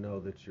refreshing to know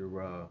that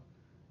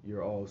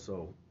you're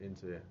also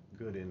into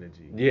good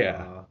energy.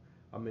 Yeah.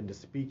 I'm into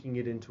speaking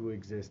it into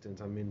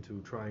existence. I'm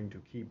into trying to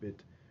keep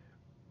it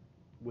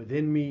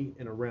within me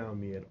and around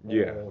me at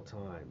Yeah. all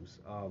times.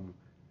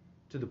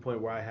 To the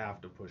point where I have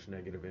to push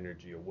negative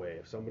energy away.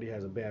 If somebody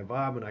has a bad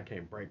vibe and I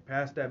can't break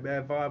past that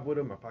bad vibe with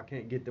them, if I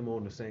can't get them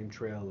on the same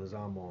trail as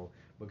I'm on,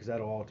 because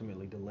that'll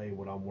ultimately delay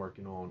what I'm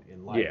working on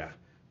in life. Yeah.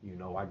 You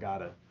know, I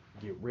gotta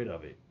get rid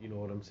of it. You know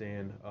what I'm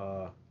saying?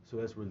 So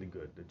that's really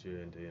good that you're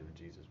into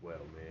energies as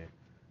well, man.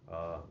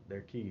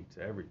 They're key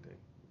to everything.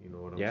 You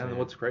know what I'm Yeah, saying? and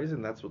what's crazy,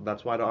 and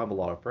that's why I don't have a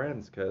lot of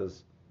friends,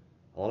 because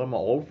a lot of my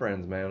old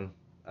friends, man,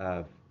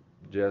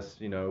 just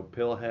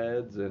pill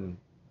heads and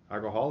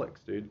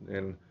alcoholics, dude,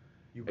 and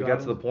You it got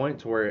gotta. to the point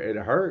to where it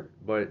hurt,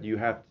 but you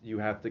have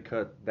to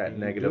cut that And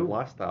you negative do.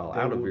 lifestyle They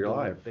out of will your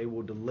life. They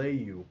will delay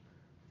you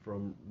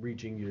from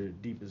reaching your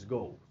deepest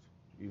goals.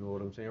 You know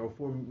what I'm saying? Or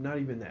from not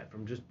even that,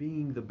 from just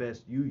being the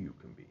best you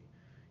can be.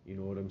 You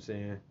know what I'm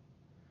saying?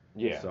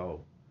 Yeah.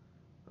 So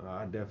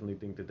I definitely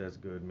think that that's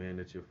good, man.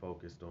 That you're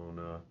focused on.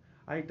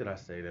 I hate that I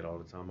say that all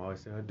the time. I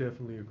always say I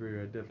definitely agree.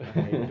 I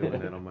hate doing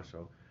that on my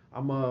show.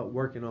 I'm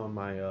working on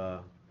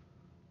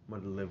my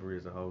delivery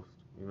as a host.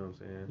 You know what I'm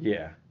saying?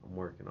 Yeah. I'm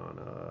working on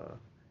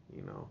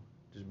you know,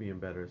 just being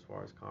better as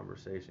far as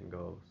conversation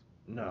goes.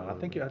 You No, know I what I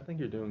think mean? I think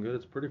you're doing good.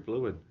 It's pretty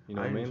fluid. You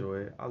know I what I mean? enjoy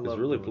it. I It's love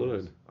really doing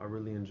fluid. this. I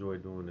really enjoy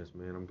doing this,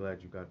 man. I'm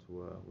glad you got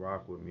to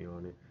rock with me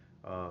on it.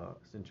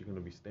 Since you're gonna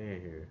be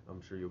staying here,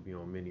 I'm sure you'll be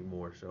on many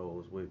more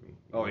shows with me.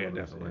 You Oh know yeah, what I'm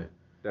definitely, saying?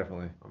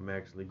 definitely. I'm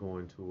actually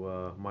going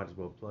to might as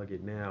well plug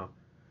it now.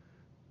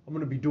 I'm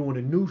gonna be doing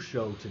a new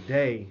show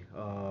today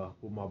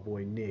with my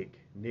boy Nick.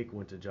 Nick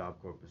went to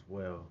Job Corp as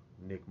well.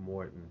 Nick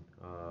Morton.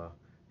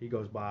 He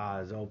goes by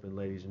Eyes Open,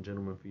 ladies and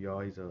gentlemen. For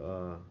y'all, he's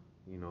a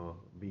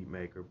beat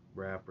maker,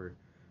 rapper.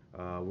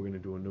 We're gonna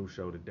do a new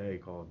show today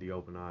called The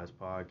Open Eyes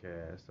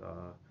Podcast.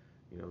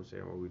 You know what I'm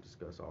saying? Where we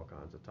discuss all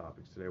kinds of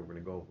topics. Today we're gonna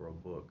go over a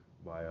book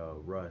by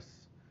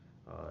Russ.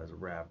 as a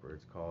rapper.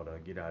 It's called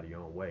Get Out of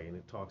Your Own Way, and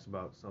it talks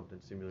about something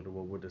similar to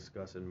what we're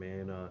discussing,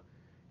 man.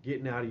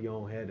 Getting out of your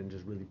own head and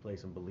just really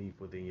placing belief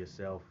within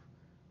yourself.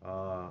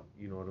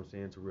 You know what I'm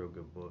saying? It's a real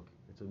good book.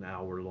 It's an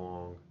hour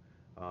long.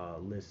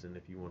 Listen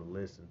if you want to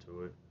listen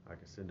to it. I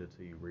can send it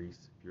to you,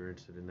 Reese, if you're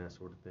interested in that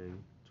sort of thing.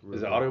 It's real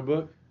Is it good.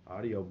 audiobook?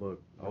 Audio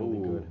book, really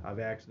Oh. good. I've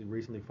actually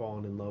recently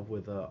fallen in love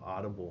with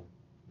Audible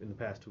in the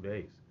past 2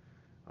 days.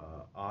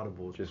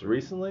 Audible's Just pretty-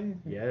 recently?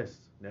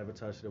 Yes, never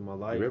touched it in my You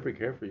life. better be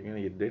careful. You're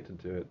gonna get addicted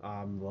to it.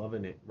 I'm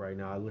loving it right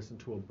now. I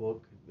listened to a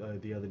book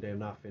the other day. I'm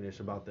not finished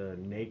about the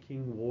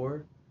Nanking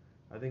War,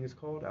 I think it's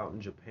called, out in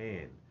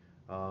Japan.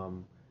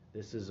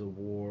 This is a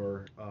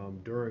war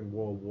during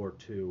World War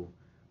II,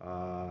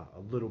 a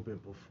little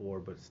bit before,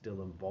 but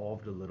still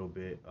involved a little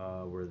bit,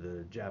 where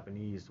the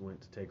Japanese went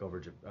to take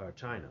over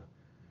China.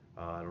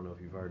 I don't know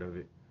if you've heard of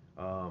it.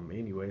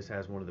 Anyways,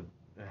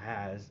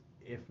 has,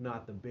 if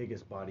not the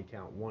biggest body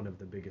count, one of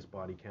the biggest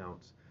body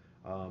counts,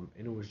 and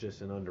it was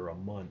just in under a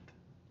month.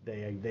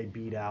 They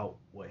beat out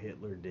what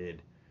Hitler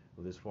did,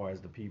 with as far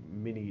as the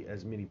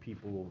many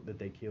people that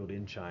they killed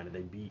in China.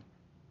 They beat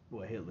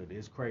what Hitler did.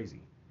 It's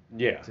crazy.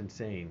 Yeah. It's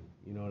insane.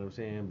 You know what I'm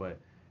saying? But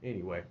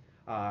anyway,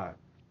 I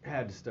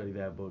had to study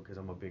that book because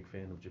I'm a big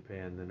fan of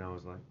Japan. Then I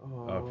was like,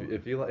 oh,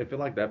 If you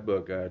like that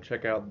book,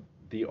 check out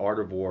The Art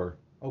of War.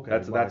 okay.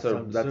 That's by that's a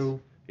Sun that's Tzu.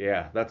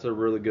 yeah, that's a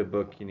really good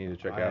book you need to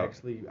check out.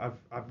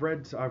 I've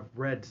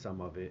read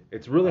some of it,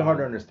 It's really hard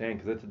to understand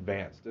because it's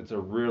advanced. It's a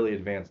really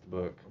advanced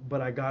book.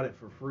 but I got it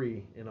for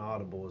free in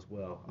Audible as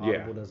well. Yeah.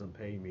 Audible doesn't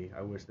pay me.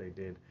 I wish they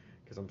did,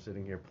 because I'm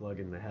sitting here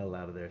plugging the hell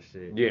out of their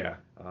shit. Yeah.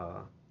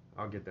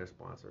 I'll get their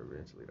sponsor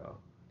eventually though.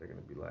 They're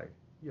gonna be like,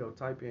 yo,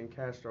 type in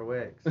Castro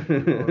X. You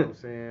know what I'm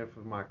saying, for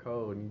my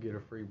code, and you get a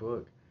free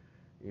book.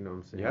 You know what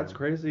I'm saying? Yeah, it's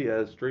crazy.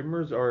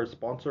 Streamers are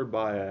sponsored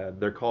by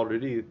their Call of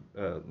Duty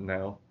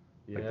now.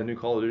 Yeah. Like the new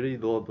Call of Duty,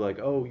 they'll be like,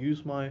 oh,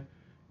 use my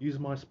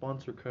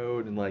sponsor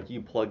code, and like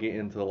you plug it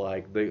into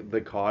like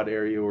the COD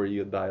area where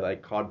you buy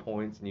like COD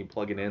points, and you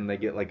plug it in, they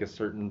get like a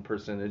certain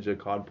percentage of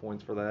COD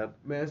points for that.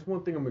 Man, it's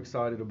one thing I'm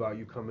excited about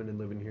you coming and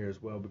living here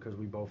as well, because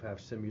we both have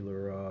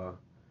similar.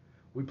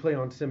 We play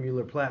on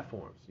similar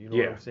platforms. You know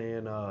what Yeah. I'm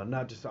saying?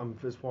 Not just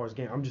as far as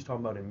game. I'm just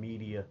talking about in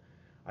media.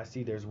 I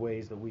see there's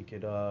ways that we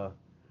could.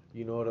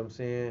 You know what I'm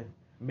saying?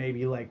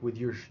 Maybe like with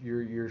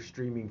your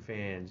streaming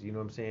fans. You know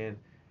what I'm saying?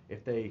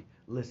 If they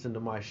listen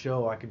to my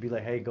show, I could be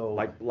like, hey, go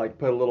Like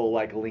put a little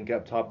like link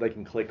up top they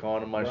can click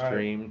on in my Right.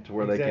 stream to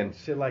where exact they can.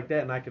 shit like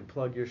that, and I could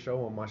plug your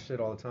show on my shit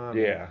all the time.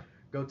 Yeah.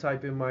 Go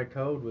type in my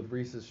code with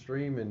Reese's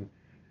stream, and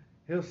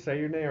he'll say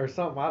your name or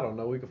something. I don't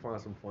know. We could find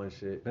some fun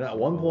shit. And at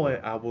one point,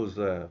 I was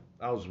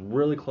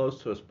really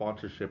close to a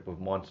sponsorship with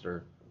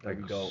Monster, like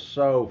That'd be dope.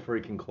 so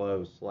freaking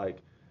close.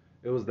 Like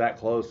it was that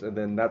close, and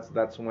then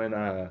that's when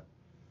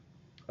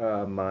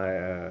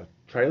my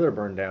trailer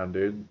burned down,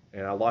 dude,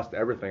 and I lost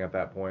everything at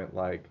that point.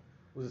 Like,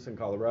 Was this in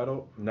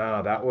Colorado?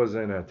 nah, that was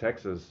in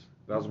Texas.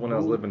 That was when I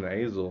was living in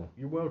Azle.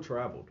 You're well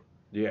traveled.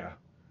 Yeah,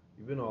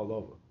 You've been all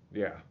over.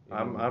 yeah. You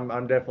I'm know?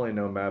 I'm definitely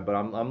nomad, but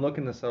I'm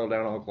looking to settle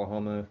down in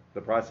Oklahoma.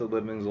 The price of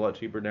living is a lot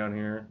cheaper down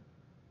here.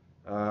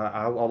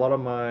 A lot of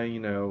my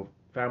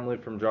family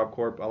from Job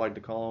Corp, I like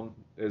to call them,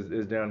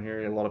 is down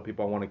here. A lot of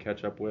people I want to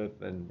catch up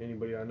with, and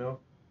Anybody I know?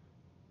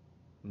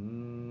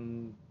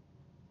 man,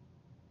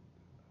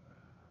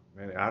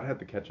 I'd have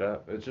to catch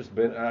up. It's just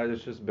been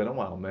a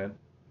while, man.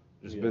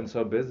 Just Yeah. been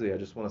so busy. I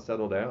just want to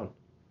settle down.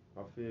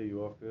 I feel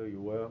you. I feel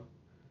you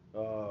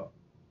well.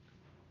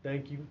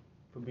 Thank you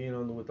for being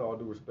on the With All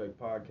Due Respect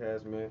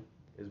podcast, man.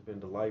 It's been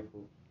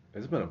delightful.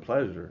 It's been a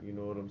pleasure. You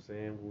know what I'm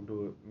saying? We'll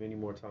do it many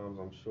more times,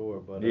 I'm sure.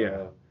 But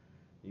Yeah.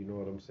 you know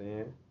what I'm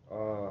saying?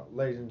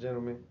 Ladies and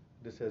gentlemen,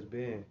 this has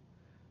been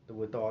the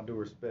With All Due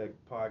Respect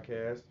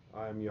podcast.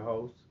 I am your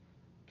host,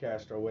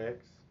 Castro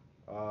X.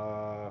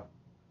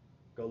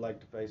 Go like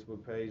the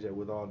Facebook page at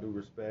With All Due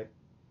Respect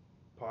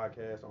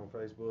podcast on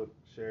Facebook.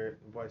 Share it,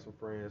 invite some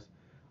friends,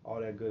 all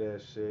that good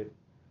ass shit.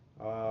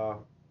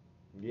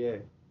 Yeah,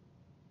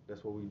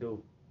 that's what we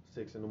do.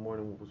 6 in the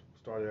morning. We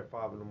started at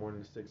 5 in the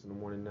morning to 6 in the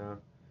morning now.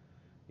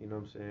 You know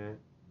what I'm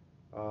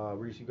saying?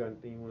 Reese, you got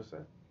anything you want to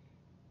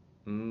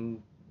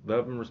say?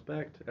 Love and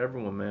respect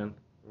everyone, man.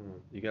 Mm,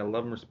 You gotta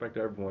love and respect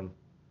everyone.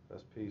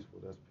 that's peaceful.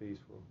 That's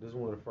peaceful. This is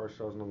one of the first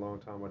shows in a long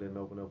time I didn't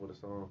open up with a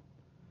song.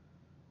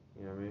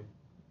 You know what I mean?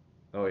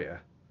 Oh yeah.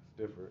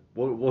 It's different.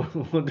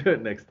 We'll do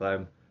it next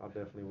time. I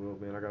definitely will,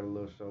 man. I got a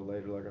little show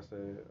later, like I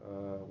said,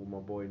 with my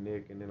boy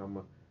Nick, and then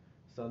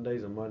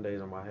Sundays and Mondays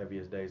are my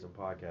heaviest days in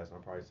podcasts.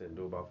 I'm probably sitting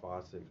do about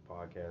 5-6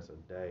 podcasts a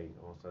day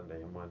on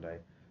Sunday and Monday,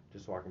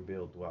 just so I can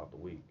build throughout the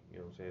week. You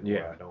know what I'm saying?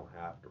 Yeah. Where I don't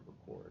have to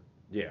record,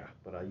 Yeah.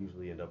 but I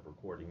usually end up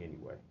recording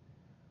anyway.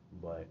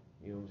 But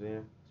you know what I'm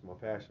saying? It's my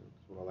passion.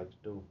 It's what I like to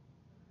do.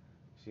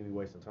 You see me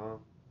wasting time?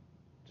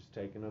 Just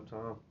taking up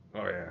time,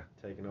 Oh yeah.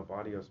 taking up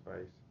audio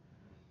space.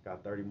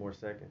 Got 30 more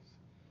seconds.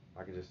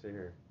 I could just sit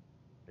here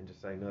and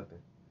just say nothing.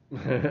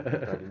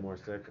 30 more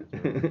seconds.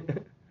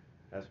 Man.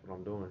 That's what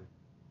I'm doing.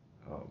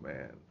 Oh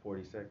man.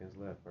 40 seconds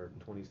left or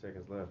 20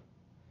 seconds left.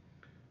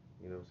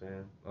 You know what I'm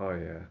saying? Oh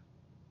yeah.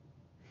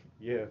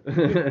 Yeah.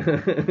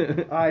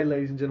 All right,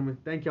 ladies and gentlemen.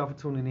 Thank y'all for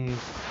tuning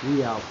in.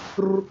 We out.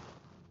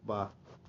 Bye.